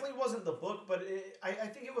it definitely wasn't the book, but I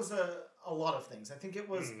think it was a lot of things. I think it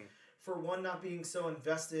was, for one, not being so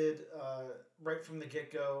invested right from the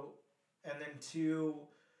get-go, and then 2,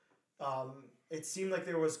 it seemed like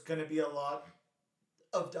there was going to be a lot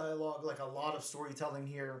of dialogue, a lot of storytelling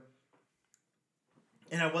here,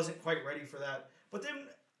 and I wasn't quite ready for that. But then...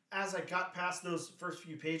 as I got past those first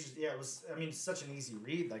few pages, it was, such an easy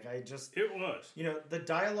read. It was. The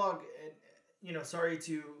dialogue, sorry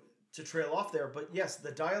to trail off there, but yes,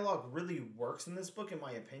 the dialogue really works in this book, in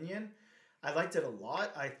my opinion. I liked it a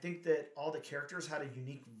lot. I think that all the characters had a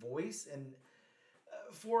unique voice, and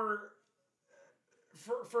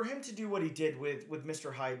for him to do what he did with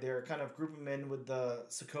Mr. Hyde there, kind of group him in with the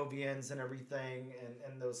Sokovians and everything,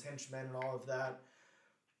 and those henchmen and all of that,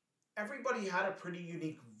 everybody had a pretty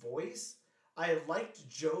unique voice. I liked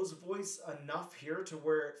Joe's voice enough here to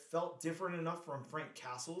where it felt different enough from Frank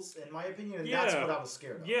Castle's, in my opinion, and that's what I was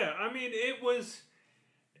scared of. Yeah, I mean, it was,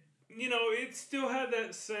 it still had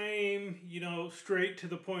that same, straight to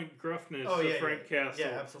the point gruffness of Frank Castle.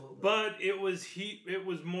 Yeah, absolutely. But it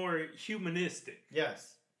was more humanistic.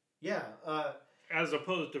 Yes. Yeah. As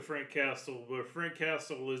opposed to Frank Castle, where Frank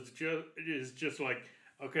Castle is just like,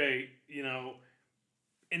 okay,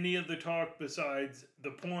 any of the talk besides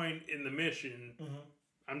the point in the mission,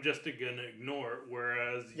 I'm just gonna ignore it.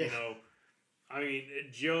 Whereas,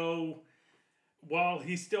 Joe, while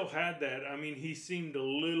he still had that, he seemed a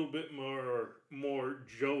little bit more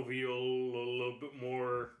jovial, a little bit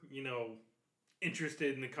more,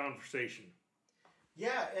 interested in the conversation.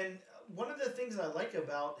 Yeah, and one of the things I like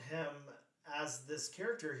about him as this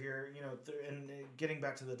character here, and getting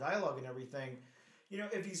back to the dialogue and everything,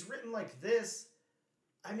 if he's written like this,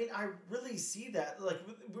 I really see that. Like,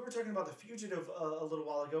 we were talking about The Fugitive a little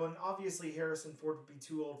while ago, and obviously Harrison Ford would be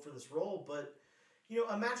too old for this role, but,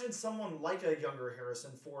 imagine someone like a younger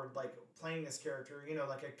Harrison Ford, like, playing this character,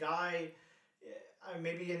 like a guy,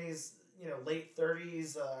 maybe in his, late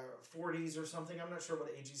 30s, 40s or something. I'm not sure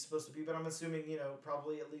what age he's supposed to be, but I'm assuming,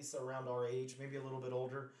 probably at least around our age, maybe a little bit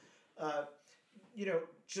older.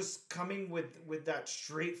 Just coming with that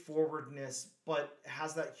straightforwardness, but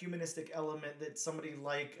has that humanistic element that somebody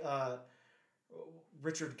like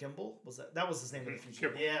Richard Kimball that was his name in The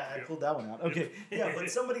Future. Yeah, I pulled that one out. Okay, yeah, but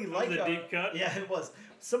somebody like a deep cut. Yeah, it was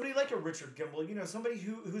somebody like a Richard Kimball. Somebody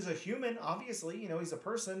who's a human. Obviously, he's a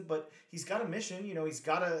person, but he's got a mission. He's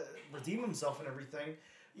got to redeem himself and everything.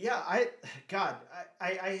 Yeah, I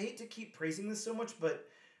hate to keep praising this so much, but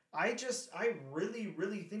I really,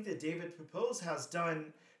 really think that David Pepose has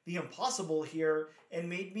done the impossible here and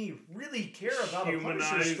made me really care about a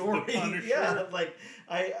Punisher story. Punisher. Yeah, like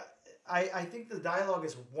I think the dialogue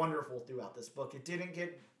is wonderful throughout this book. It didn't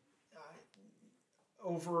get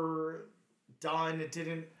overdone.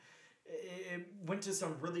 It went to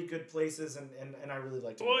some really good places, and I really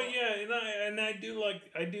liked it. Well, yeah, and I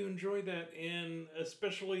do enjoy that, and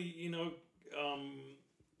especially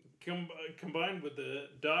combined with the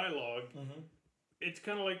dialogue, it's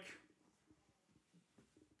kind of like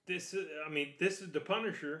this is the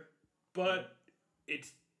Punisher, but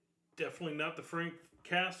it's definitely not the Frank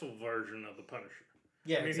Castle version of the Punisher.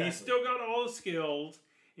 Yeah, exactly. He's still got all the skills.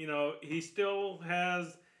 He's still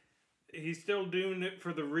doing it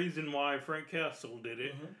for the reason why Frank Castle did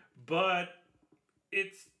it, but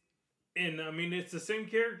it's the same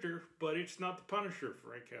character, but it's not the Punisher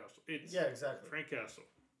Frank Castle. It's exactly Frank Castle.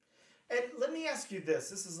 And let me ask you this.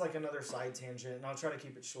 This is like another side tangent, and I'll try to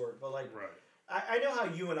keep it short. But like, right. I know how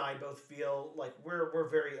you and I both feel. Like we're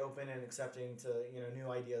very open and accepting to new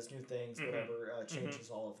ideas, new things, whatever changes,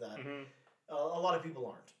 all of that. A lot of people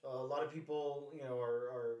aren't. A lot of people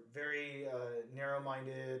are very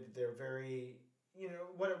narrow-minded. They're very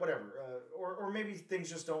whatever. Or maybe things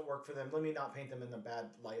just don't work for them. Let me not paint them in the bad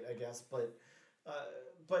light, I guess. But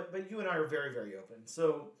you and I are very, very open.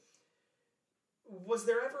 So, was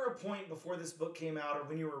there ever a point before this book came out, or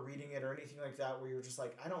when you were reading it, or anything like that, where you were just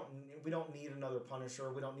like, we don't need another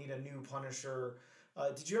Punisher. We don't need a new Punisher.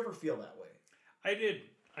 Did you ever feel that way? I did.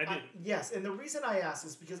 Yes, and the reason I asked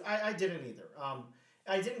is because I didn't either.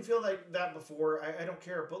 I didn't feel like that before. I don't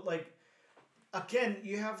care, but like, again,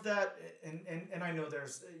 you have that, and I know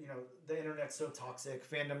there's the internet's so toxic,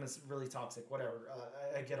 fandom is really toxic, whatever.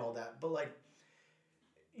 I get all that, but like,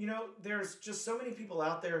 there's just so many people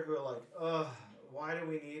out there who are like, ugh, why do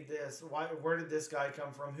we need this? Where did this guy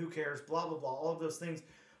come from? Who cares? Blah blah blah. All of those things.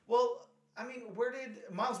 Well, where did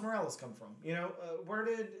Miles Morales come from? Where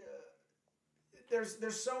did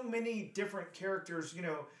there's so many different characters,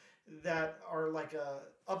 that are like a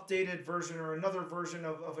updated version or another version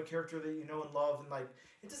of a character that you know and love, and like,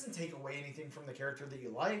 it doesn't take away anything from the character that you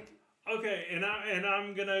like. Okay, and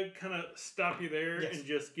I'm gonna kind of stop you there. Yes. And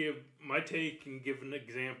just give my take and give an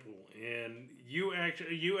example. And you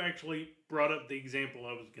actually brought up the example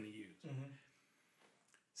I was gonna use.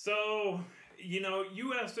 So you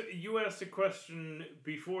asked a question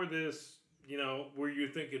before this. Were you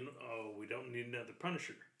thinking, oh, we don't need another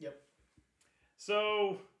Punisher? Yep.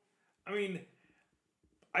 So, I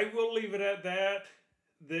will leave it at that.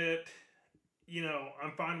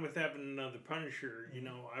 I'm fine with having another Punisher.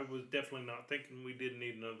 I was definitely not thinking we didn't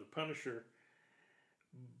need another Punisher.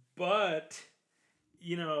 But,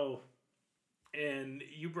 and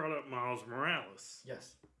you brought up Miles Morales.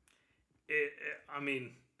 Yes.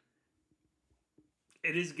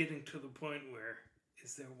 it is getting to the point where,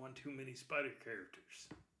 is there one too many Spider characters?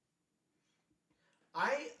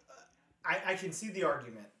 I can see the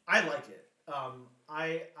argument. I like it.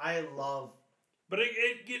 I love. But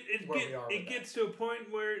it gets to a point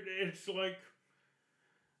where it's like,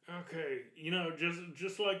 okay,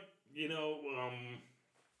 just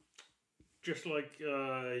like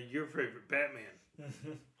your favorite Batman,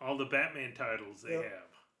 all the Batman titles they have.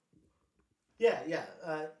 Yeah.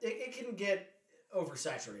 It can get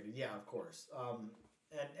oversaturated. Yeah, of course.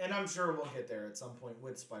 And I'm sure we'll get there at some point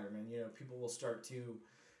with Spider-Man. People will start to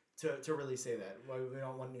really say that. Why we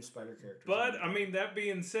don't want new Spider characters. But I mean, that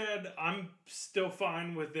being said, I'm still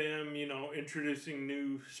fine with them, introducing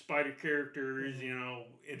new Spider characters,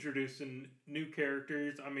 introducing new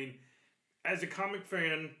characters. I mean, as a comic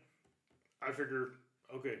fan, I figure,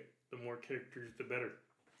 okay, the more characters, the better.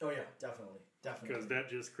 Oh yeah, definitely. Because that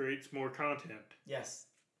just creates more content. Yes,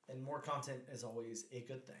 and more content is always a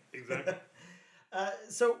good thing. Exactly.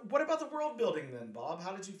 So what about the world building then, Bob?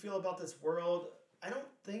 How did you feel about this world? I don't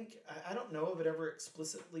know if it ever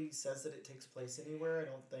explicitly says that it takes place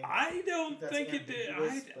anywhere. I don't think it did.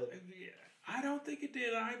 I don't think it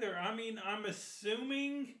did either. I mean, I'm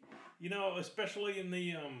assuming, especially in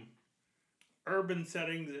the urban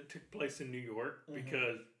settings, it took place in New York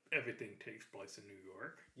because everything takes place in New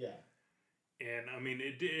York. Yeah. And I mean,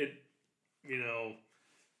 it did,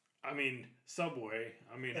 Subway.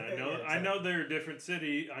 I mean, I know, I know there are different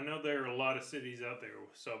cities. I know there are a lot of cities out there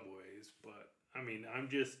with subways, but I mean, I'm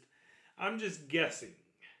just guessing.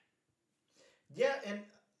 Yeah, and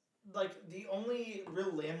like the only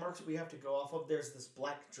real landmarks we have to go off of, there's this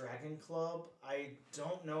Black Dragon Club. I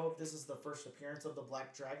don't know if this is the first appearance of the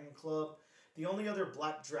Black Dragon Club. The only other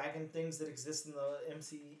Black Dragon things that exist in the in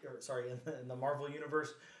the Marvel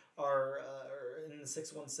universe are in the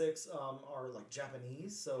 616 are like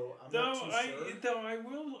Japanese. So I'm not too sure. Though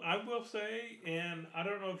I will say, and I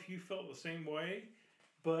don't know if you felt the same way,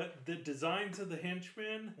 but the designs of the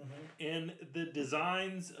henchmen and the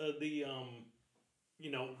designs of the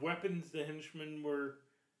weapons the henchmen were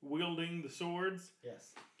wielding, the swords.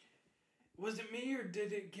 Yes. Was it me, or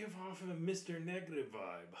did it give off a Mr. Negative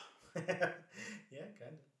vibe? Yeah,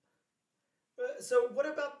 kind of. So what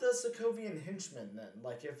about the Sokovian henchmen then?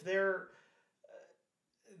 Like if they're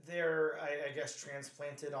I guess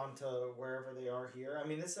transplanted onto wherever they are here. I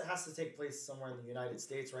mean, this has to take place somewhere in the United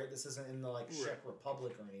States, right? This isn't in the Czech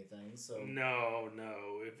Republic or anything. So no.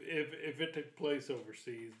 If it took place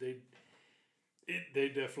overseas, they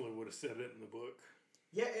definitely would have said it in the book.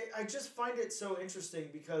 Yeah, I just find it so interesting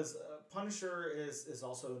because Punisher is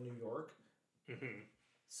also in New York. Mm-hmm.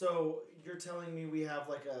 So you're telling me we have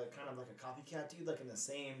like a kind of like a copycat dude, like in the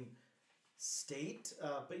same state,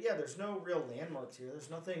 but yeah, there's no real landmarks here. There's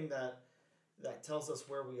nothing that tells us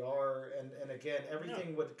where we are, and again,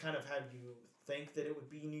 everything would kind of have you think that it would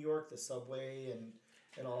be New York, the subway and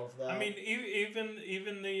all of that. I mean, even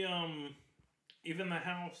the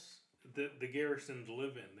house that the Garrisons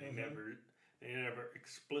live in, they never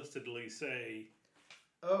explicitly say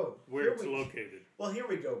where it's located. Well, here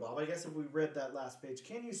we go, Bob. I guess if we read that last page,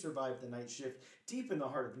 can you survive the night shift deep in the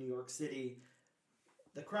heart of New York City?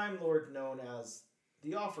 The crime lord known as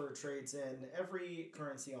the Offer trades in every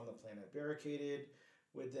currency on the planet. Barricaded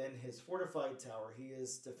within his fortified tower, he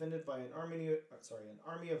is defended by an army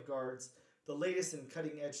of guards, the latest in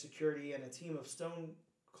cutting-edge security, and a team of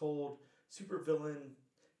stone-cold supervillain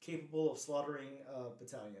capable of slaughtering a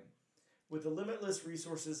battalion. With the limitless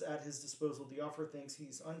resources at his disposal, the Offer thinks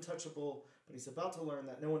he's untouchable, but he's about to learn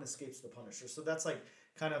that no one escapes the Punisher. So that's like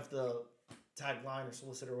kind of the tagline or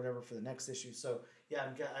solicit or whatever for the next issue. So yeah,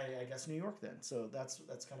 I guess New York then. So that's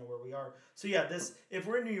kind of where we are. So yeah, if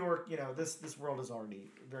we're in New York, this world is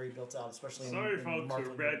already very built out, especially Sorry, in folks,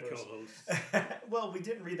 Marvel we're bad universe. co-hosts. Well, we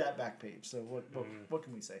didn't read that back page, so what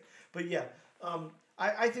can we say? But yeah,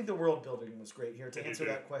 I think the world building was great here. To answer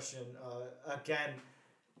that question, again,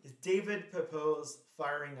 is David Pepose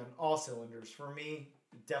firing on all cylinders for me?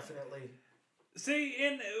 Definitely. See,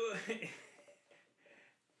 and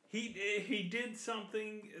he did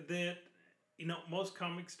something that most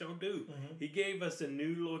comics don't do. Mm-hmm. He gave us a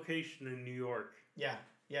new location in New York. Yeah,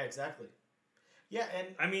 exactly. Yeah,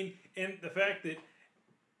 and I mean, and the fact that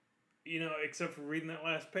except for reading that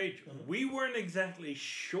last page, we weren't exactly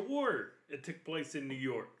sure it took place in New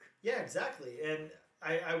York. Yeah, exactly, and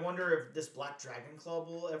I wonder if this Black Dragon Club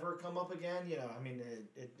will ever come up again. I mean,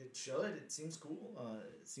 it should. It seems cool.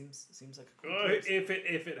 It seems like a cool place. If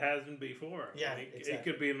it hasn't before. Yeah, exactly. It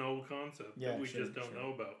could be an old concept that we just don't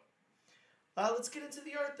know about. Let's get into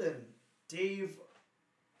the art then. Dave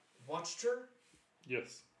Wachter?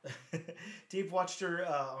 Yes. Dave Wachter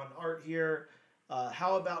on art here.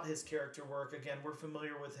 How about his character work? Again, we're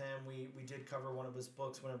familiar with him. We did cover one of his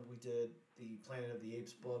books whenever we did the Planet of the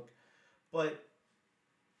Apes book. But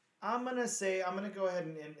I'm gonna go ahead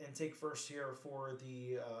and take first here for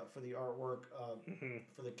the artwork,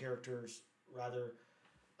 for the characters rather.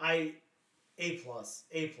 A plus.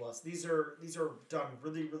 These are done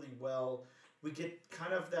really really well. We get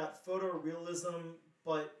kind of that photorealism,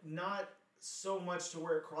 but not so much to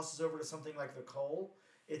where it crosses over to something like the Cull.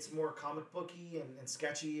 It's more comic booky and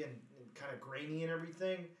sketchy and kind of grainy and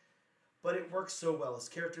everything. But it works so well. His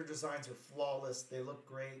character designs are flawless. They look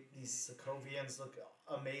great. These Sokovians look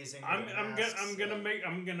amazing. I'm gonna make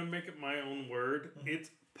it my own word. Mm-hmm.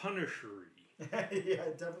 It's Punishery. Yeah,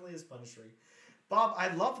 it definitely is Punishery. Bob,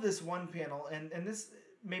 I love this one panel, and this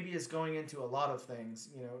maybe is going into a lot of things,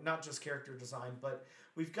 not just character design, but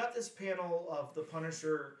we've got this panel of the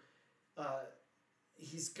Punisher.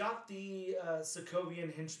 He's got the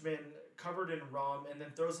Sokovian henchman covered in rum and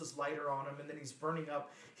then throws his lighter on him and then he's burning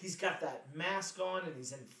up. He's got that mask on and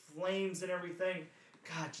he's in flames and everything.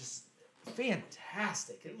 God, just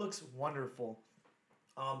fantastic. It looks wonderful.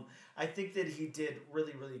 I think that he did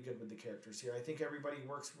really, really good with the characters here. I think everybody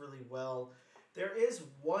works really well. There is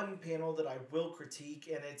one panel that I will critique,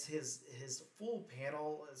 and it's his full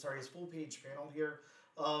page panel here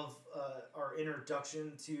of our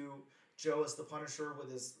introduction to Joe as the Punisher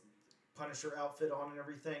with his Punisher outfit on and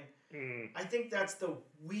everything. I think that's the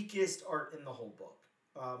weakest art in the whole book,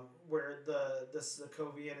 where the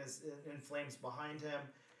Sokovian is in flames behind him,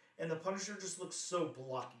 and the Punisher just looks so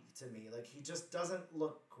blocky to me. Like, he just doesn't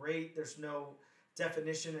look great. There's no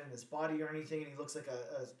definition in his body or anything, and he looks like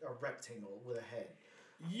a rectangle with a head.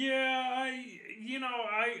 Yeah,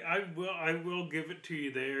 I will give it to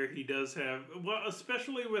you there. He does have, well,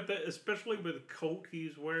 especially with the coat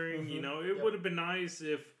he's wearing. Mm-hmm. It would have been nice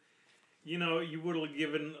if you would have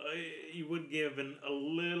given a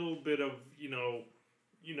little bit of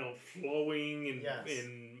flowing and yes.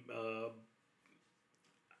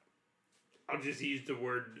 I'll just use the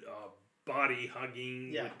word body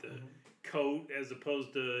hugging with the mm-hmm. coat, as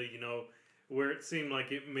opposed to where it seemed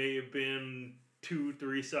like it may have been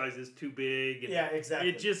 2-3 sizes too big. And yeah, exactly.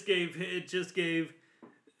 It just gave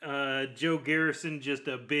Joe Garrison just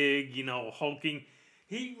a big, hulking.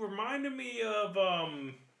 He reminded me of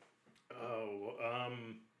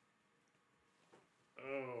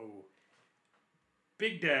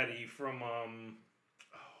Big Daddy from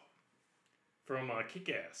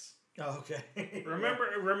Kick-Ass. Oh, okay.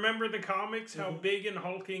 Remember the comics? How mm-hmm. big and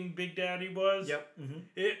hulking Big Daddy was. Yep. Mm-hmm.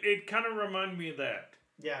 It kind of reminded me of that.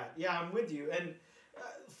 Yeah, I'm with you. And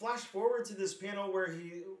flash forward to this panel where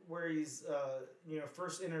he's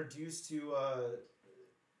first introduced to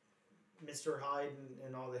Mr. Hyde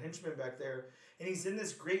and all the henchmen back there, and he's in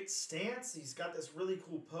this great stance. He's got this really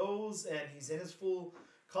cool pose, and he's in his full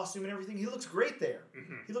costume and everything. He looks great there.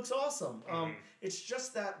 Mm-hmm. He looks awesome. Mm-hmm. It's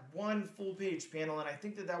just that one full page panel, and I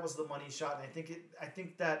think that was the money shot, and I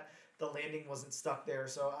think that the landing wasn't stuck there.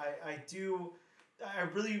 So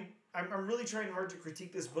I'm really trying hard to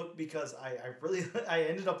critique this book because I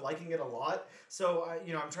ended up liking it a lot. So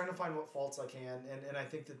I'm trying to find what faults I can, and I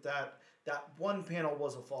think that one panel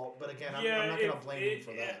was a fault. But again, I'm not going to blame him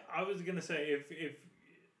for that. I was going to say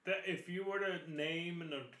if you were to name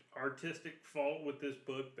an artistic fault with this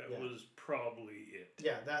book, that was probably it.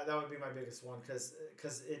 Yeah, that would be my biggest one because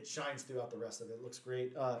it shines throughout the rest of it. It looks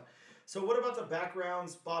great. So what about the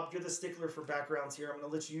backgrounds? Bob, you're the stickler for backgrounds here. I'm going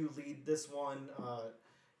to let you lead this one.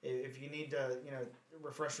 If you need to,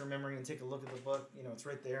 refresh your memory and take a look at the book, it's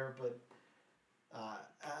right there. But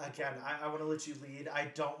again, I want to let you lead.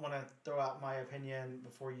 I don't want to throw out my opinion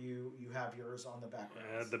before you have yours on the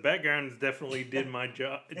background. The backgrounds definitely did my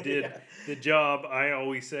job. The job, I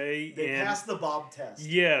always say. They passed the Bob test.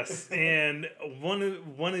 Yes, and one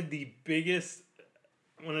of the biggest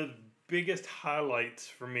highlights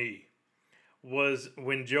for me was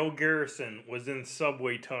when Joe Garrison was in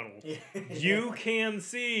subway tunnel. You can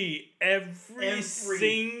see every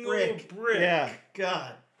single brick. Yeah,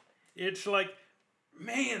 God. It's like,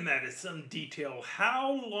 man, that is some detail.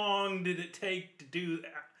 How long did it take to do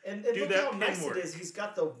that? And look how nice it is. He's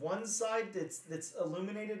got the one side that's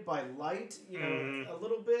illuminated by light, a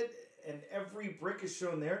little bit, and every brick is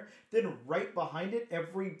shown there. Then right behind it,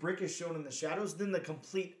 every brick is shown in the shadows. Then the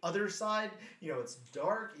complete other side, it's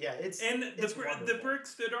dark. Yeah, it's the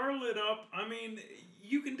bricks that are lit up. I mean,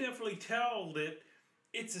 you can definitely tell that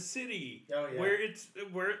it's a city where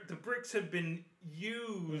the bricks have been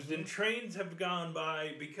used mm-hmm. and trains have gone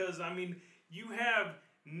by, because I mean, you have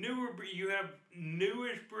you have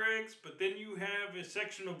newish bricks, but then you have a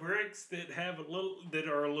section of bricks that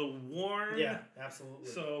are a little worn. Yeah, absolutely.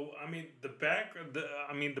 So I mean the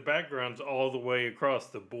background's all the way across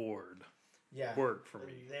the board. Yeah, work for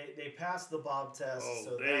me. They passed the Bob test. Oh,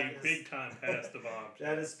 so they big time passed the Bob test.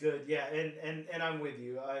 That is good. Yeah, and I'm with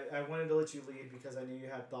you. I wanted to let you lead because I knew you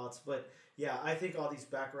had thoughts, but yeah, I think all these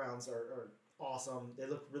backgrounds are awesome. They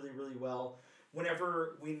look really, really well.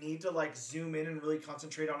 Whenever we need to like zoom in and really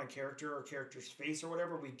concentrate on a character or character's face or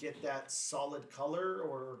whatever, we get that solid color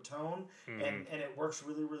or tone, and it works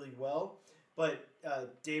really, really well. But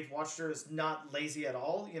Dave Wachter is not lazy at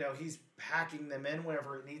all. You know, he's packing them in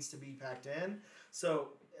whenever it needs to be packed in. So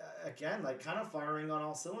again, like kind of firing on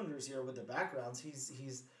all cylinders here with the backgrounds.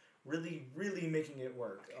 He's really, really making it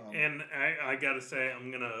work. And I gotta say,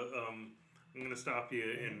 I'm gonna stop you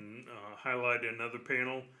and highlight another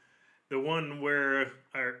panel. The one where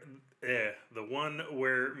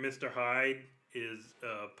Mr. Hyde is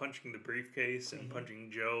punching the briefcase and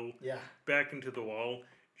punching Joe back into the wall.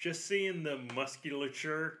 Just seeing the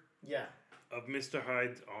musculature of Mr.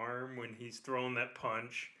 Hyde's arm when he's throwing that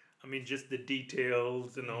punch. I mean, just the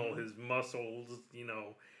details and all his muscles, you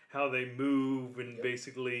know, how they move and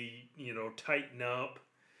basically, you know, tighten up.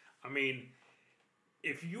 I mean,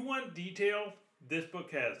 if you want detail, this book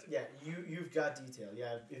has it. Yeah, you've got detail.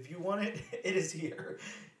 Yeah, if you want it, it is here.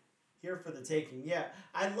 Here for the taking. Yeah,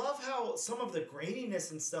 I love how some of the graininess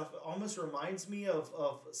and stuff almost reminds me of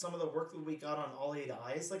some of the work that we got on All Eight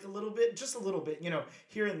Eyes, like a little bit, just a little bit, you know,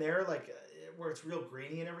 here and there, like where it's real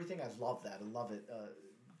grainy and everything. I love that. I love it.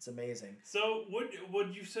 It's amazing. So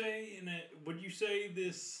would you say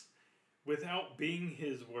this, without being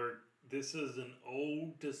his work, this is an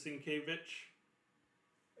ode to Sienkiewicz?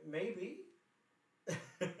 Maybe.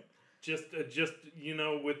 just you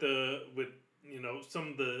know, with you know, some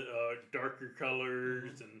of the darker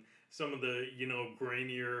colors and some of the, you know,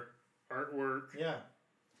 grainier artwork.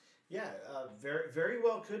 Yeah, very, very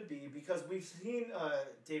well could be, because we've seen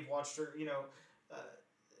Dave Wachter, you know,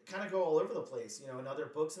 kind of go all over the place, you know, in other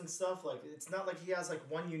books and stuff. Like, it's not like he has like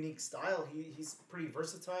one unique style. He's pretty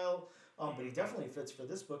versatile, but he definitely fits for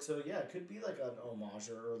this book. So yeah, it could be like an homage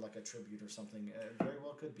or like a tribute or something. Very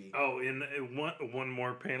well could be. Oh, and one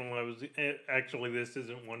more panel. Actually, this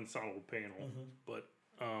isn't one solid panel, but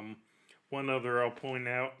one other I'll point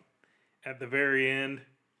out at the very end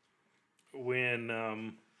when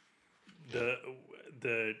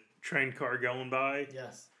the train car going by.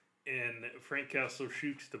 Yes. And Frank Castle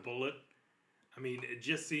shoots the bullet. I mean,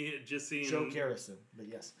 just seeing Joe Garrison, but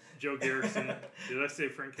yes. Joe Garrison. Did I say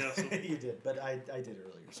Frank Castle? You did, but I did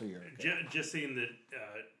earlier, so you're okay. Just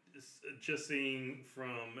seeing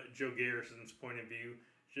from Joe Garrison's point of view,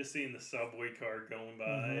 just seeing the subway car going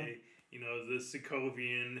by. You know, the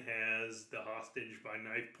Sokovian has the hostage by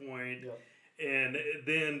knife point, and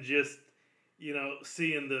then just, you know,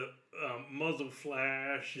 seeing the muzzle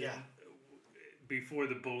flash. Before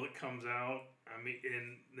the bullet comes out, I mean,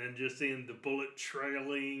 and then just seeing the bullet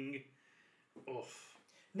trailing. Oof.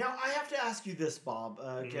 Now I have to ask you this, Bob.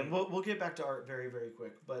 Again, we'll get back to art very, very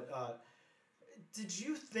quick. But did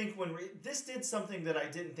you think this did something that I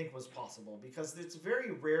didn't think was possible? Because it's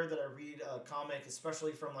very rare that I read a comic,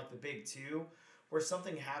 especially from like the big two, where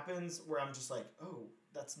something happens where I'm just like, oh,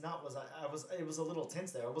 that's not what I was. It was a little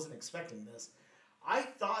tense there. I wasn't expecting this. I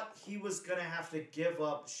thought he was gonna have to give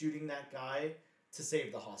up shooting that guy to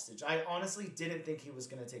save the hostage. I honestly didn't think he was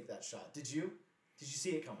going to take that shot. Did you? Did you see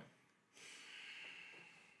it coming?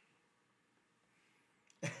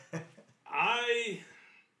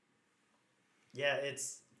 Yeah,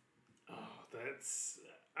 it's... Oh, that's...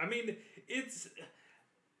 I mean, it's...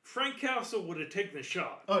 Frank Castle would have taken the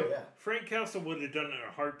shot. Oh, yeah. Frank Castle would have done it in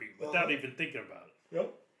a heartbeat without even thinking about it.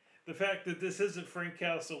 Yep. The fact that this isn't Frank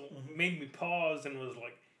Castle made me pause and was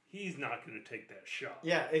like, he's not going to take that shot.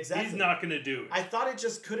 Yeah, exactly. He's not going to do it. I thought it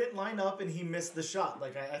just couldn't line up and he missed the shot.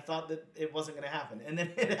 Like, I thought that it wasn't going to happen. And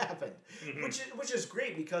then it happened. Which is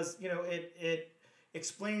great because, you know, it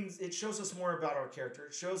explains, it shows us more about our character.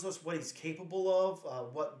 It shows us what he's capable of,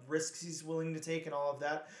 what risks he's willing to take and all of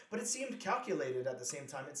that. But it seemed calculated at the same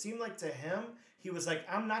time. It seemed like to him, he was like,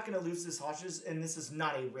 I'm not going to lose this hostage and this is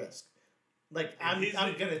not a risk. Like I'm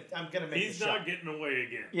gonna make. He's not getting away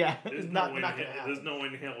again. Yeah, there's not gonna happen. There's no way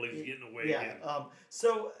in hell he's getting away again.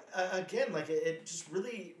 So again, like it just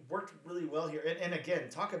really worked really well here. And again,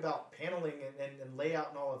 talk about paneling and layout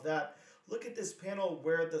and all of that. Look at this panel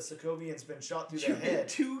where the Sokovian's been shot through the head.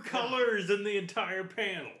 Two colors in the entire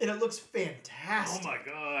panel, and it looks fantastic. Oh my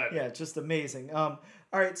god! Yeah, just amazing. All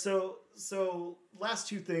right, so last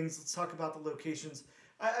two things. Let's talk about the locations.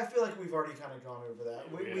 I feel like we've already kind of gone over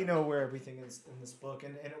that. We know where everything is in this book,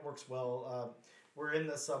 and it works well. We're in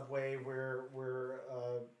the subway. We're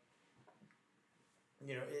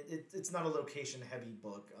it's not a location-heavy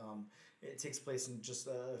book. It takes place in just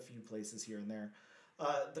a few places here and there.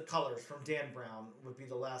 The colors from Dan Brown would be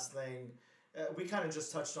the last thing. We kind of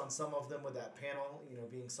just touched on some of them with that panel,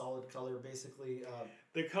 being solid color, basically.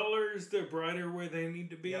 The colors, they're brighter where they need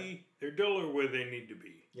to be. Yep. They're duller where they need to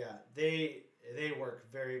be. Yeah, they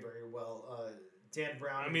work very, very well. Dan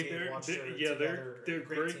Brown and Dave Wachter they're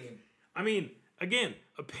great. Team. I mean, again,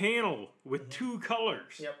 a panel with two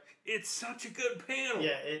colors. Yep. It's such a good panel.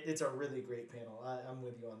 Yeah, it's a really great panel. I'm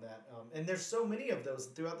with you on that. And there's so many of those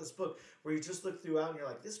throughout this book where you just look throughout and you're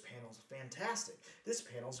like, this panel's fantastic. This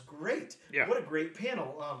panel's great. Yeah. What a great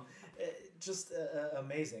panel. Just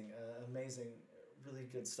amazing, really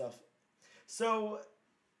good stuff. So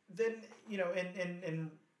then,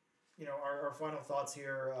 our final thoughts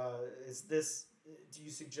here is this. Do you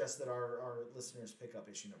suggest that our listeners pick up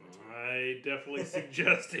issue number 2? I definitely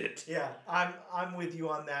suggest it. Yeah, I'm with you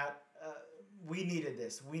on that. We needed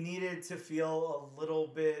this. We needed to feel a little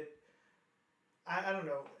bit. I don't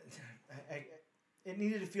know. It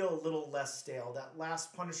needed to feel a little less stale. That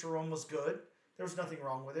last Punisher run was good. There was nothing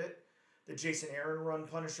wrong with it. The Jason Aaron run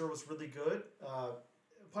Punisher was really good.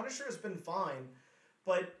 Punisher has been fine,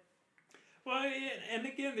 but. Well, and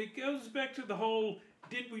again, it goes back to the whole.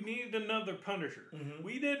 Did we need another Punisher? Mm-hmm.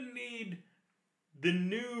 We didn't need the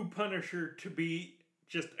new Punisher to be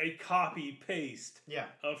just a copy-paste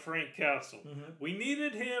of Frank Castle. Mm-hmm. We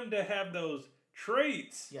needed him to have those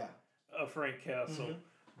traits of Frank Castle,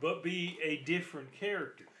 but be a different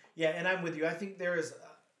character. Yeah, and I'm with you. I think there is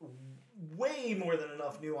way more than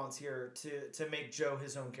enough nuance here to make Joe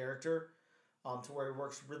his own character, to where he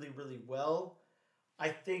works really, really well. I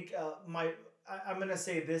think I'm going to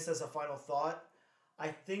say this as a final thought. I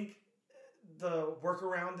think the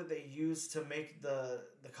workaround that they used to make the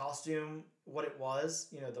costume what it was,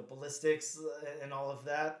 the ballistics and all of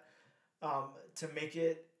that, to make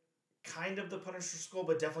it kind of the Punisher skull,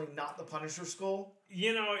 but definitely not the Punisher skull.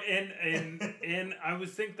 And I was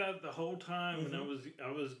thinking that the whole time, and I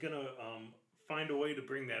was gonna find a way to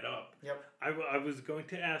bring that up. Yep. I was going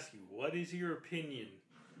to ask you, what is your opinion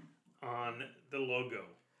on the logo?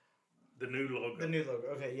 The new logo.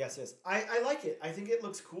 Okay, yes. I like it. I think it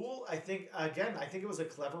looks cool. I think it was a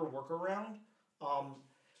clever workaround.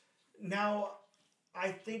 Now, I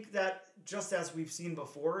think that just as we've seen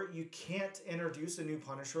before, you can't introduce a new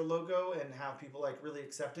Punisher logo and have people really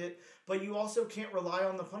accept it. But you also can't rely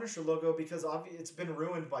on the Punisher logo because it's been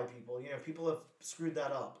ruined by people. People have screwed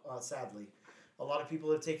that up, sadly. A lot of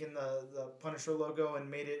people have taken the Punisher logo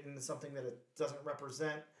and made it into something that it doesn't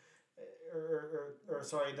represent. Or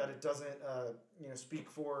sorry, that it doesn't speak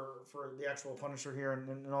for the actual Punisher here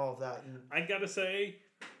and all of that. And I gotta say,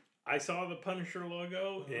 I saw the Punisher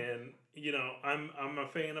logo, and I'm a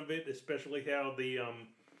fan of it, especially how the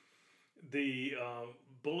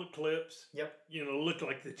bullet clips look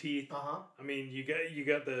like the teeth. I mean, you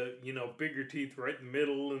got the bigger teeth right in the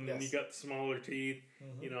middle, and then you got the smaller teeth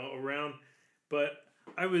around. But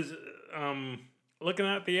I was looking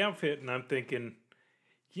at the outfit, and I'm thinking,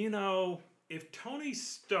 if Tony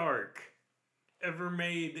Stark ever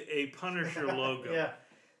made a Punisher logo,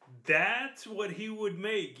 that's what he would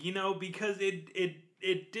make, because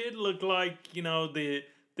it did look like, the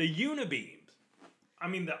unibeams. I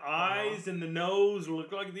mean, the eyes and the nose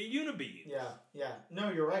look like the unibeams. Yeah. No,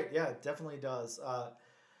 you're right. Yeah, it definitely does.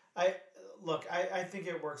 I think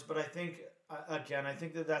it works, but I think, again,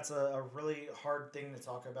 that's a really hard thing to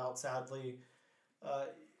talk about, sadly.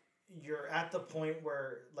 You're at the point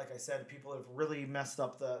where, like I said, people have really messed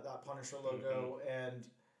up that Punisher logo, and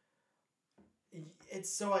it's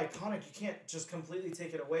so iconic. You can't just completely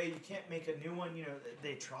take it away. You can't make a new one.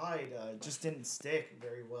 They tried, just didn't stick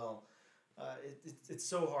very well. It's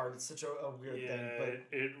so hard. It's such a weird thing.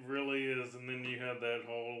 But it really is. And then you have that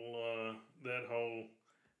whole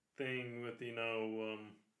thing with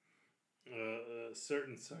a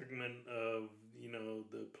certain segment of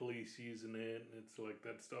the police using it, and it's like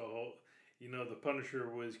that's the whole the Punisher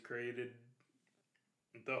was created.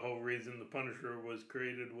 The whole reason the Punisher was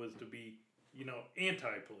created was to be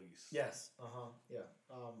anti-police. Yes. Yeah.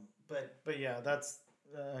 But yeah, that's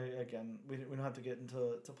again, we don't have to get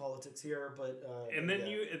into politics here, but and then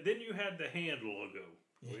you had the hand logo,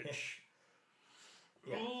 which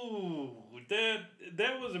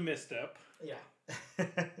that was a misstep. Yeah.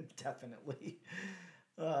 Definitely.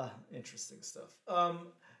 Interesting stuff.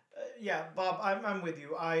 Yeah, Bob, I'm with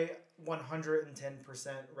you.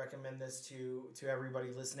 110% recommend this to everybody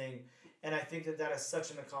listening, and I think that is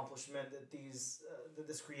such an accomplishment that that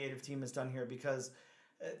this creative team has done here, because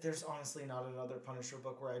there's honestly not another Punisher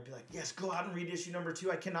book where I'd be like, yes, go out and read issue number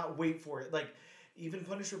 2. I cannot wait for it. Like, even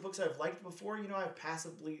Punisher books I've liked before, I've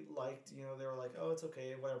passively liked, they were like, oh, it's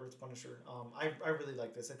okay, whatever, it's Punisher. I really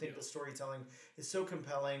like this. I think the storytelling is so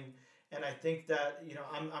compelling, and I think that,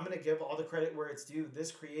 I'm going to give all the credit where it's due.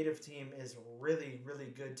 This creative team is really,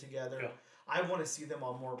 really good together. Yeah. I want to see them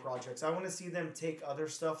on more projects. I want to see them take other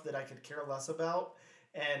stuff that I could care less about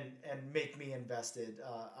and make me invested.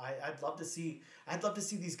 I'd love to see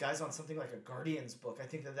these guys on something like a Guardians book. I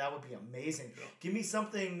think that would be amazing. Yeah. Give me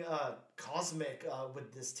something cosmic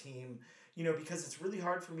with this team, because it's really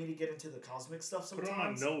hard for me to get into the cosmic stuff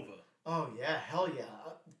sometimes. Put on Nova. Oh yeah, hell yeah,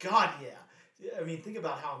 God yeah. I mean, think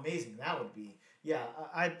about how amazing that would be. Yeah,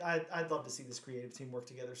 I'd love to see this creative team work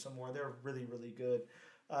together some more. They're really, really good.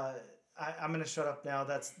 I'm going to shut up now.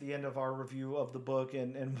 That's the end of our review of the book,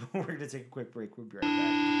 and we're going to take a quick break. We'll be right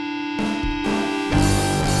back.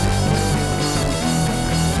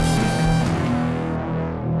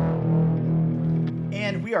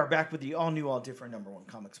 And we are back with the all-new, all-different number 1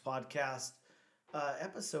 comics podcast.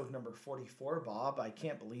 Episode number 44, Bob. I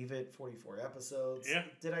can't believe it. 44 episodes. Yeah.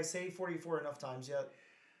 Did I say 44 enough times yet?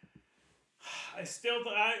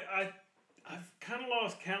 I've kind of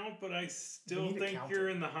lost count, but I still think you're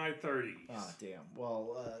in the high 30s. Ah, damn.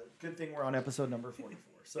 Well, good thing we're on episode number 44.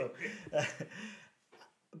 So,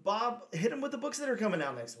 Bob, hit him with the books that are coming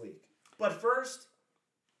out next week. But first,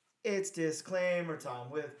 it's disclaimer time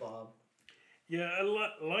with Bob. Yeah,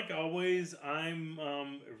 like always, I'm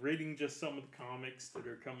reading just some of the comics that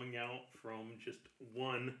are coming out from just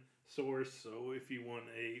one source. So if you want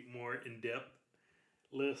a more in-depth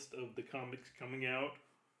list of the comics coming out,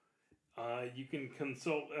 you can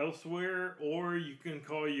consult elsewhere, or you can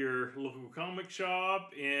call your local comic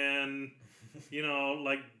shop and,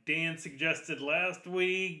 like Dan suggested last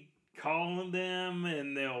week, calling them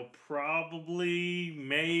and they'll probably,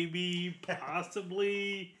 maybe,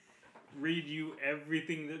 possibly read you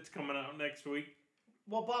everything that's coming out next week.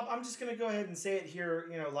 Well, Bob, I'm just going to go ahead and say it here,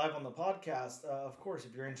 live on the podcast. Of course,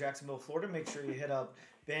 if you're in Jacksonville, Florida, make sure you hit up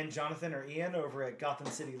Ben, Jonathan, or Ian over at Gotham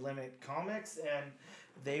City Limit Comics, and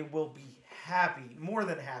they will be happy, more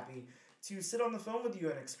than happy, to sit on the phone with you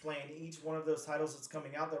and explain each one of those titles that's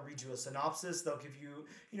coming out. They'll read you a synopsis. They'll give you,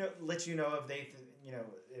 let you know if they,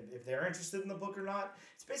 if they're interested in the book or not.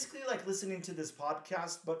 It's basically like listening to this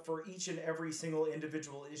podcast, but for each and every single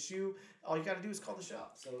individual issue, all you got to do is call the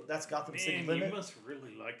shop. So that's Gotham City Limit. You must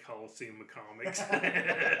really like Coliseum of Comics.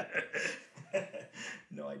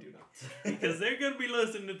 No, I do not. Because they're going to be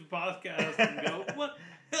listening to the podcast and go, "What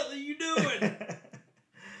the hell are you doing?"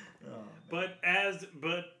 But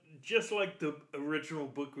just like the original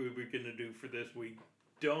book we were going to do for this week,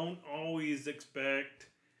 don't always expect,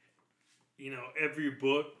 every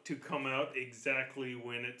book to come out exactly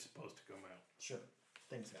when it's supposed to come out. Sure.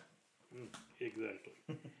 Things happen. Exactly.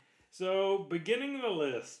 So, beginning of the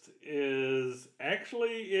list is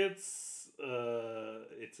actually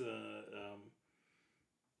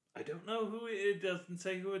I don't know who it doesn't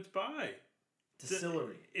say who it's by.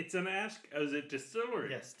 Distillery. It's an ash. Is it distillery?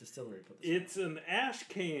 Yes, distillery. It's an ash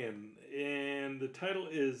can, and the title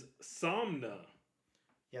is Somna.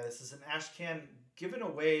 Yeah, this is an ash can given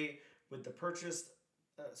away with the purchase.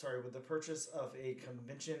 With the purchase of a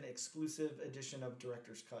convention exclusive edition of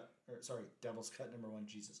Devil's Cut #1.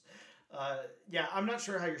 Jesus. Yeah, I'm not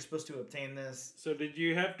sure how you're supposed to obtain this. So did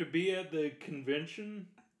you have to be at the convention?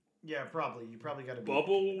 Yeah, probably. You probably got to be.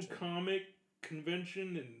 Bubble Comic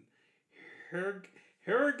Convention in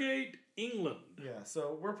Harrogate, England. Yeah,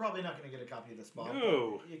 so we're probably not going to get a copy of this, Bob.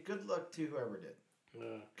 No. Good luck to whoever did.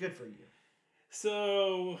 Good for you.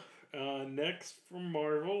 So, next from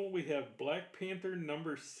Marvel, we have Black Panther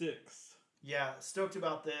 #6. Yeah, stoked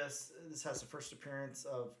about this. This has the first appearance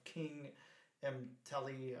of King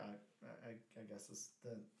Mteli. I guess is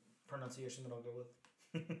the pronunciation that I'll go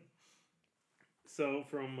with. So,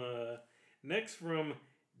 next from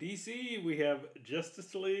DC, we have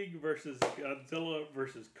Justice League versus Godzilla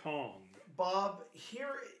versus Kong. Bob,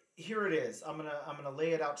 here it is. I'm gonna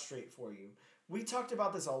lay it out straight for you. We talked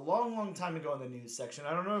about this a long, long time ago in the news section.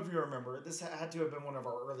 I don't know if you remember. This had to have been one of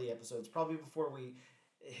our early episodes, probably before we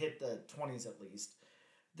hit the 20s at least.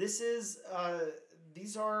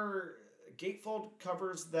 These are gatefold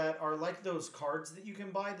covers that are like those cards that you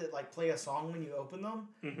can buy that like play a song when you open them.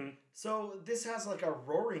 Mm-hmm. So this has like a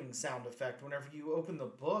roaring sound effect whenever you open the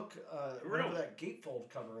book. Whenever that gatefold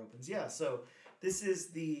cover opens. Yeah, so this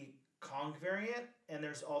is the Kong variant, and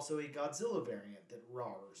there's also a Godzilla variant that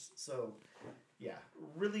roars. So, Yeah,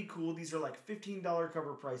 really cool. These are like $15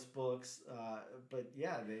 cover price books. But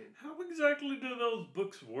yeah, How exactly do those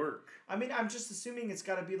books work? I mean, I'm just assuming it's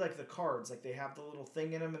got to be like the cards. Like they have the little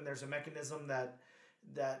thing in them, and there's a mechanism that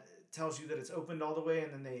tells you that it's opened all the way,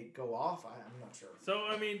 and then they go off. I'm not sure. So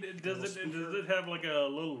I mean, does it have like a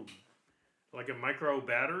little, like a micro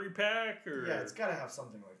battery pack, or Yeah, it's got to have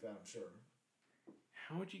something like that. I'm sure.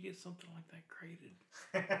 How would you get something like that created?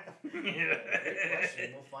 Great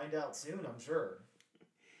question. We'll find out soon, I'm sure.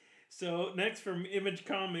 So next from Image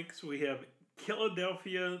Comics, we have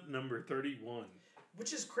Philadelphia number 31.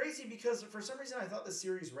 Which is crazy because for some reason I thought the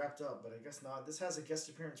series wrapped up, but I guess not. This has a guest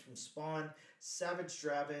appearance from Spawn, Savage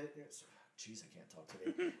Dragon. Jeez, I can't talk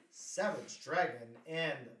today. Savage Dragon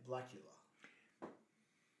and Blackula.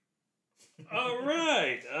 All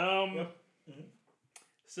right. Yep. Mm-hmm.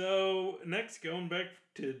 So next, going back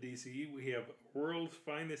to DC, we have World's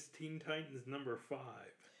Finest Teen Titans number 5.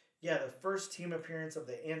 Yeah, the first team appearance of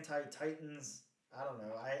the Anti-Titans. I don't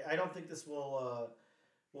know. I don't think this will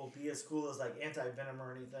be as cool as like Anti-Venom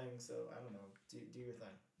or anything. So I don't know. Do your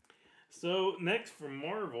thing. So next from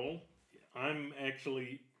Marvel, I'm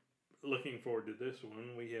actually looking forward to this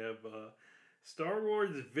one. We have Star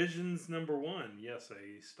Wars Visions number 1. Yes,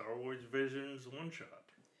 a Star Wars Visions one-shot.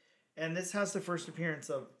 And this has the first appearance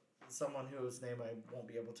of someone whose name I won't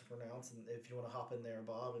be able to pronounce. And if you want to hop in there,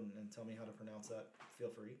 Bob, and tell me how to pronounce that, feel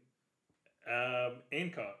free.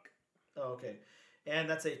 Hancock. Oh, okay. And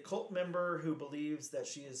that's a cult member who believes that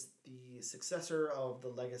she is the successor of the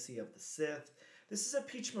legacy of the Sith. This is a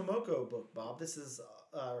Peach Momoko book, Bob. This is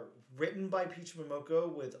written by Peach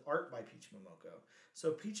Momoko with art by Peach Momoko.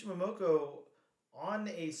 So Peach Momoko on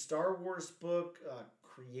a Star Wars book,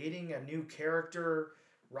 creating a new character,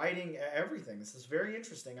 writing everything. This is very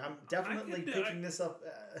interesting. I'm definitely picking this up.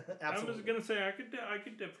 Absolutely. I was gonna say I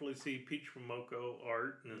could definitely see Peach Momoko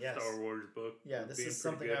art in a Star Wars book. Yeah, this is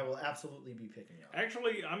something I will absolutely be picking up.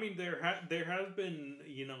 Actually, I mean there has been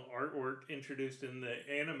artwork introduced in the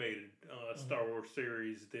animated Star Wars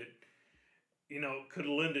series that could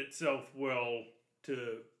lend itself well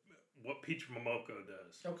to what Peach Momoko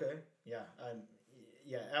does. Okay. Yeah. I'm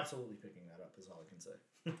absolutely picking that up is all I can say.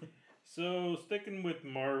 So, sticking with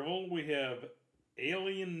Marvel, we have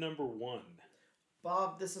Alien number 1.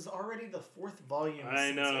 Bob, this is already the 4th volume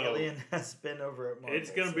since Alien has been over at Marvel. It's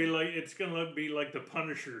gonna be like the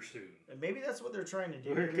Punisher soon. And maybe that's what they're trying to do.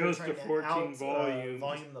 Where it goes to 14 volumes.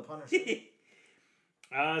 Volume the Punisher.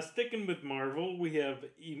 Sticking with Marvel, we have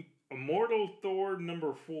Immortal Thor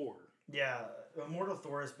number 4. Yeah, Immortal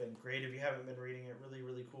Thor has been great. If you haven't been reading it, really,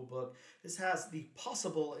 really cool book. This has the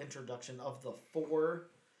possible introduction of the Four.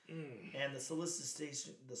 And the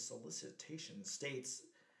solicitation states,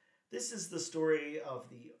 this is the story of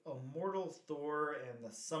the immortal Thor and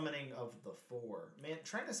the summoning of the Four. Man,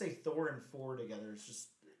 trying to say Thor and Four together is just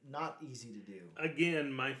not easy to do.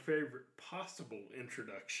 Again, my favorite possible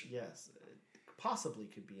introduction. Yes, it possibly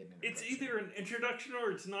could be an introduction. It's either an introduction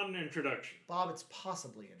or it's not an introduction. Bob, it's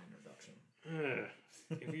possibly an introduction.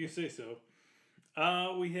 If you say so.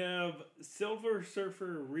 We have Silver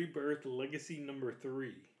Surfer Rebirth Legacy number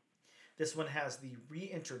 3. This one has the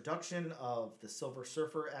reintroduction of the Silver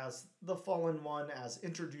Surfer as the Fallen One, as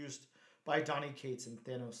introduced by Donny Cates in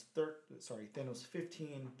Thanos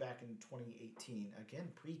 15 back in 2018. Again,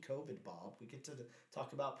 pre-COVID, Bob. We get to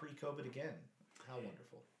talk about pre-COVID again. How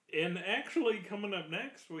wonderful! And actually, coming up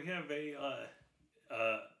next, we have a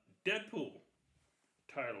Deadpool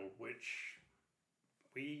title, which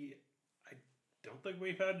I don't think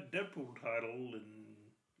we've had a Deadpool title in.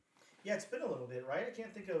 Yeah, it's been a little bit, right? I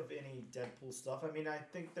can't think of any Deadpool stuff. I mean, I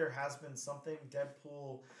think there has been something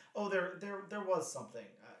Deadpool. Oh, there was something.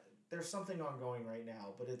 There's something ongoing right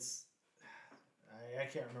now, but it's. I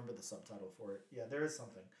can't remember the subtitle for it. Yeah, there is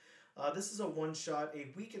something. This is a one-shot, a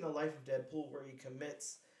week in the life of Deadpool, where he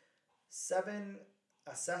commits 7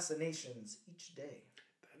 assassinations each day.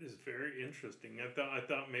 That is very interesting. I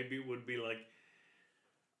thought maybe it would be like.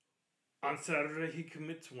 On Saturday, he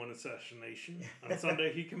commits 1 assassination. On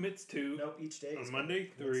Sunday, he commits 2. Nope, each day. On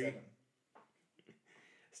Monday, 3. 7.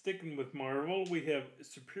 Sticking with Marvel, we have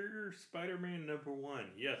Superior Spider-Man number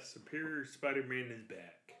 1. Yes, Superior Spider-Man is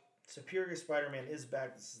back. Superior Spider-Man is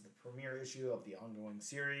back. This is the premiere issue of the ongoing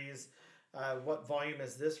series. What volume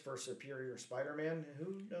is this for Superior Spider-Man?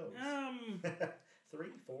 Who knows? 3,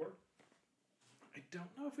 4? I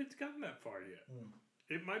don't know if it's gotten that far yet.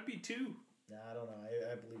 It might be 2. I don't know.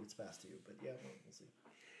 I believe it's past 2, but yeah, we'll see.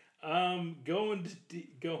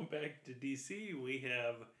 Going back to DC, we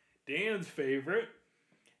have Dan's favorite,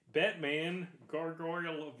 Batman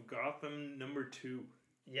Gargoyle of Gotham number 2.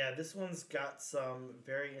 Yeah, this one's got some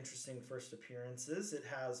very interesting first appearances. It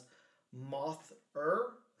has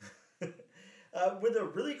Wachter. With a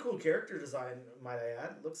really cool character design, might I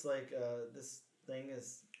add. Looks like this thing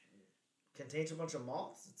contains a bunch of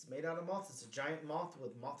moths. It's made out of moths. It's a giant moth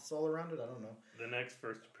with moths all around it. I don't know. The next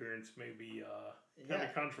first appearance may be kind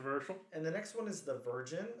of controversial. And the next one is the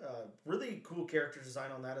Virgin. Really cool character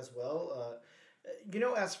design on that as well.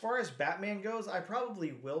 As far as Batman goes, I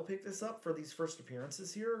probably will pick this up for these first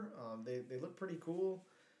appearances here. They look pretty cool.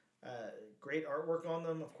 Great artwork on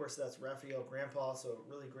them. Of course, that's Raphael Grandpa, so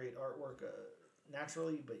really great artwork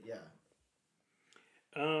naturally, but yeah.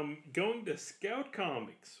 Going to Scout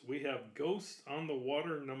Comics, we have Ghost on the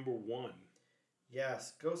Water #1.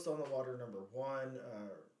 Yes, Ghost on the Water #1.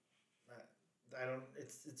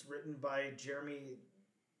 It's written by Jeremy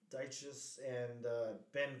Deiches and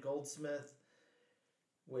Ben Goldsmith,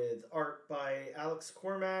 with art by Alex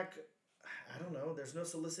Cormack. I don't know. There's no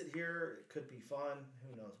solicit here. It could be fun.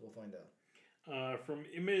 Who knows? We'll find out. From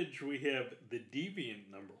Image, we have The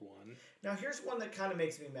Deviant #1. Now, here's one that kind of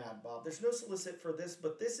makes me mad, Bob. There's no solicit for this,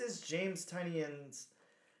 but this is James Tynion's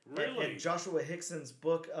and Joshua Hickson's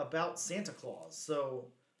book about Santa Claus.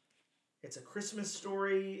 So it's a Christmas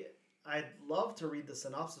story. I'd love to read the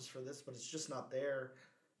synopsis for this, but it's just not there.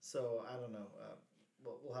 So I don't know.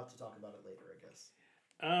 We'll have to talk about it later, I guess.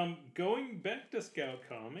 Going back to Scout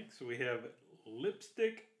Comics, we have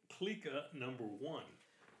Lipstick Clica #1.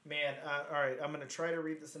 Man, all right, I'm going to try to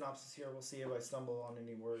read the synopsis here. We'll see if I stumble on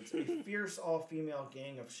any words. A fierce all-female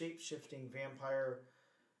gang of shape-shifting vampire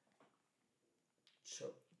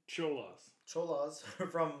cholas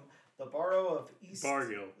from the Barrow of East...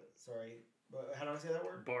 Bargo. Sorry, how do I say that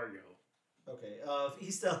word? Bargo. Okay, of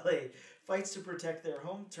East LA fights to protect their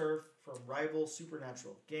home turf from rival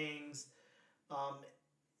supernatural gangs.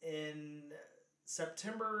 In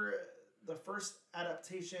September, the first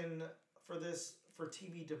adaptation for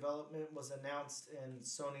TV development was announced in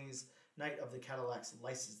Sony's Night of the Cadillacs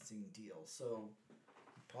licensing deal. So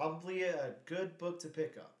probably a good book to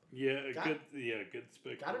pick up. Good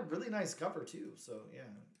pick. Got a really nice cover too. So yeah,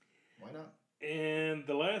 why not? And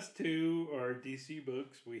the last two are DC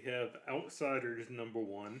books. We have Outsiders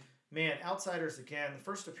 #1. Man, Outsiders again. The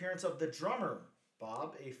first appearance of the drummer,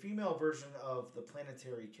 Bob, a female version of the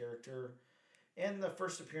planetary character. And the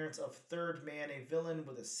first appearance of Third Man, a villain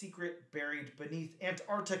with a secret buried beneath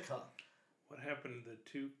Antarctica. What happened to the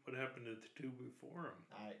two before him?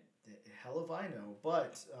 Hell if I know.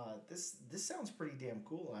 But this sounds pretty damn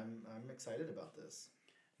cool. I'm excited about this.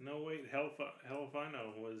 No, wait. Hell if I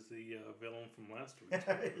know was the villain from last week.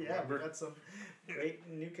 Yeah, we got some great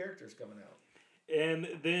new characters coming out. And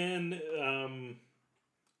then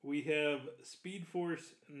we have Speed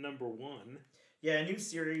Force #1. Yeah, a new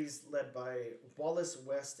series led by Wallace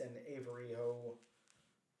West and Avery Ho.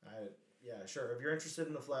 Yeah, sure. If you're interested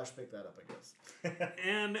in The Flash, pick that up, I guess.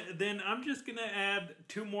 And then I'm just going to add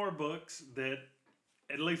two more books that,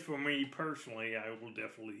 at least for me personally, I will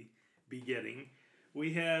definitely be getting.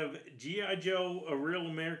 We have G.I. Joe, A Real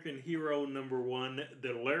American Hero #1,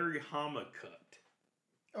 the Larry Hama cut.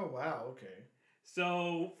 Oh, wow. Okay.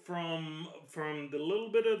 So from the little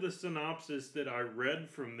bit of the synopsis that I read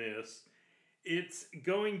from this, it's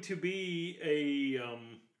going to be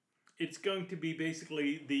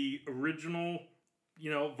basically the original,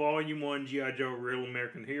 Volume 1 G.I. Joe Real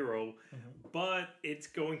American Hero, but it's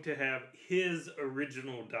going to have his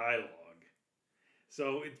original dialogue.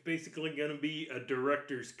 So it's basically going to be a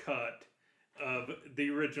director's cut of the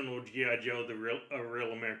original G.I. Joe, A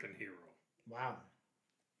Real American Hero. Wow.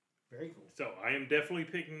 Very cool. So I am definitely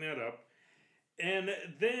picking that up. And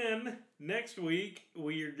then next week,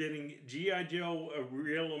 we are getting G.I. Joe, A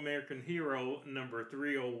Real American Hero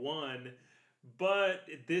 #301. But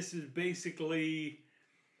this is basically,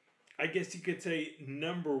 I guess you could say,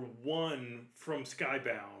 #1 from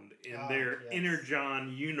Skybound in their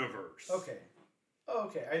Energon universe. Okay. Oh,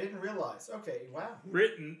 okay. I didn't realize. Okay. Wow.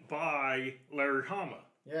 Written by Larry Hama.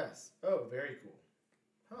 Yes. Oh, very cool.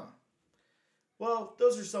 Huh. Well,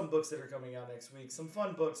 those are some books that are coming out next week. Some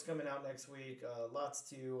fun books coming out next week. Lots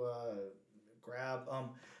to grab.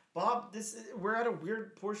 Bob, we're at a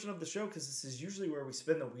weird portion of the show because this is usually where we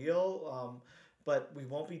spin the wheel. But we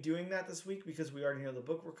won't be doing that this week because we already know the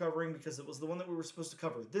book we're covering, because it was the one that we were supposed to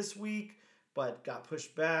cover this week but got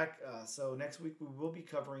pushed back. So next week we will be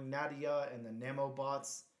covering Nadia and the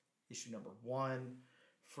Namobots, issue #1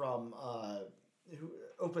 from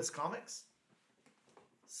Opus Comics.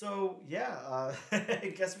 So, yeah,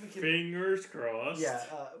 I guess we can... Fingers crossed. Yeah,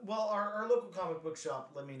 well, our local comic book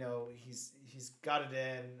shop let me know he's got it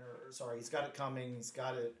he's got it coming, he's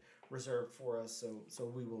got it reserved for us. So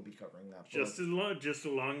we will be covering that book. Just as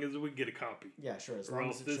long as we get a copy. Yeah, sure. As or long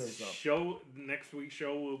else as it this shows up. next week's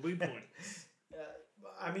show will be pointless.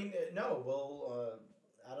 I mean, no. We'll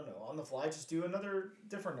I don't know, on the fly, just do another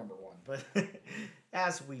different number one. But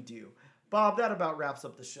as we do. Bob, that about wraps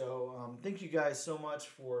up the show. Thank you guys so much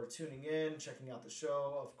for tuning in, checking out the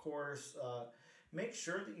show, of course. Make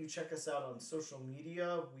sure that you check us out on social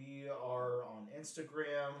media. We are on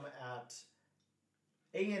Instagram at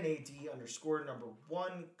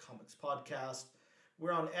ANAD_1 Comics Podcast.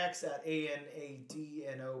 We're on X at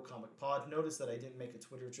ANADNO Comic Pod. Notice that I didn't make a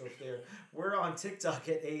Twitter joke there. We're on TikTok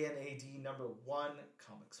at ANAD1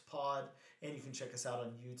 Comics Pod. And you can check us out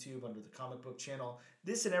on YouTube under the Comic Book Channel.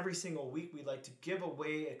 This and every single week, we like to give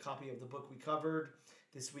away a copy of the book we covered.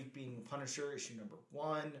 This week being Punisher, issue number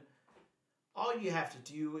 1. All you have to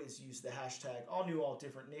do is use the hashtag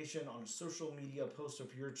AllNewAllDifferentNation on a social media post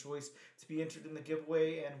of your choice to be entered in the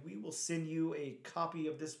giveaway, and we will send you a copy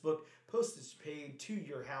of this book, postage paid, to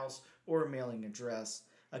your house or mailing address.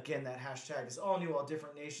 Again, that hashtag is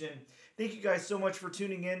AllNewAllDifferentNation. Thank you guys so much for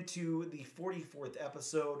tuning in to the 44th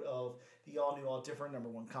episode of the All New All Different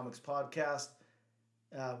 #1 Comics Podcast.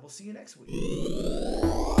 We'll see you next week.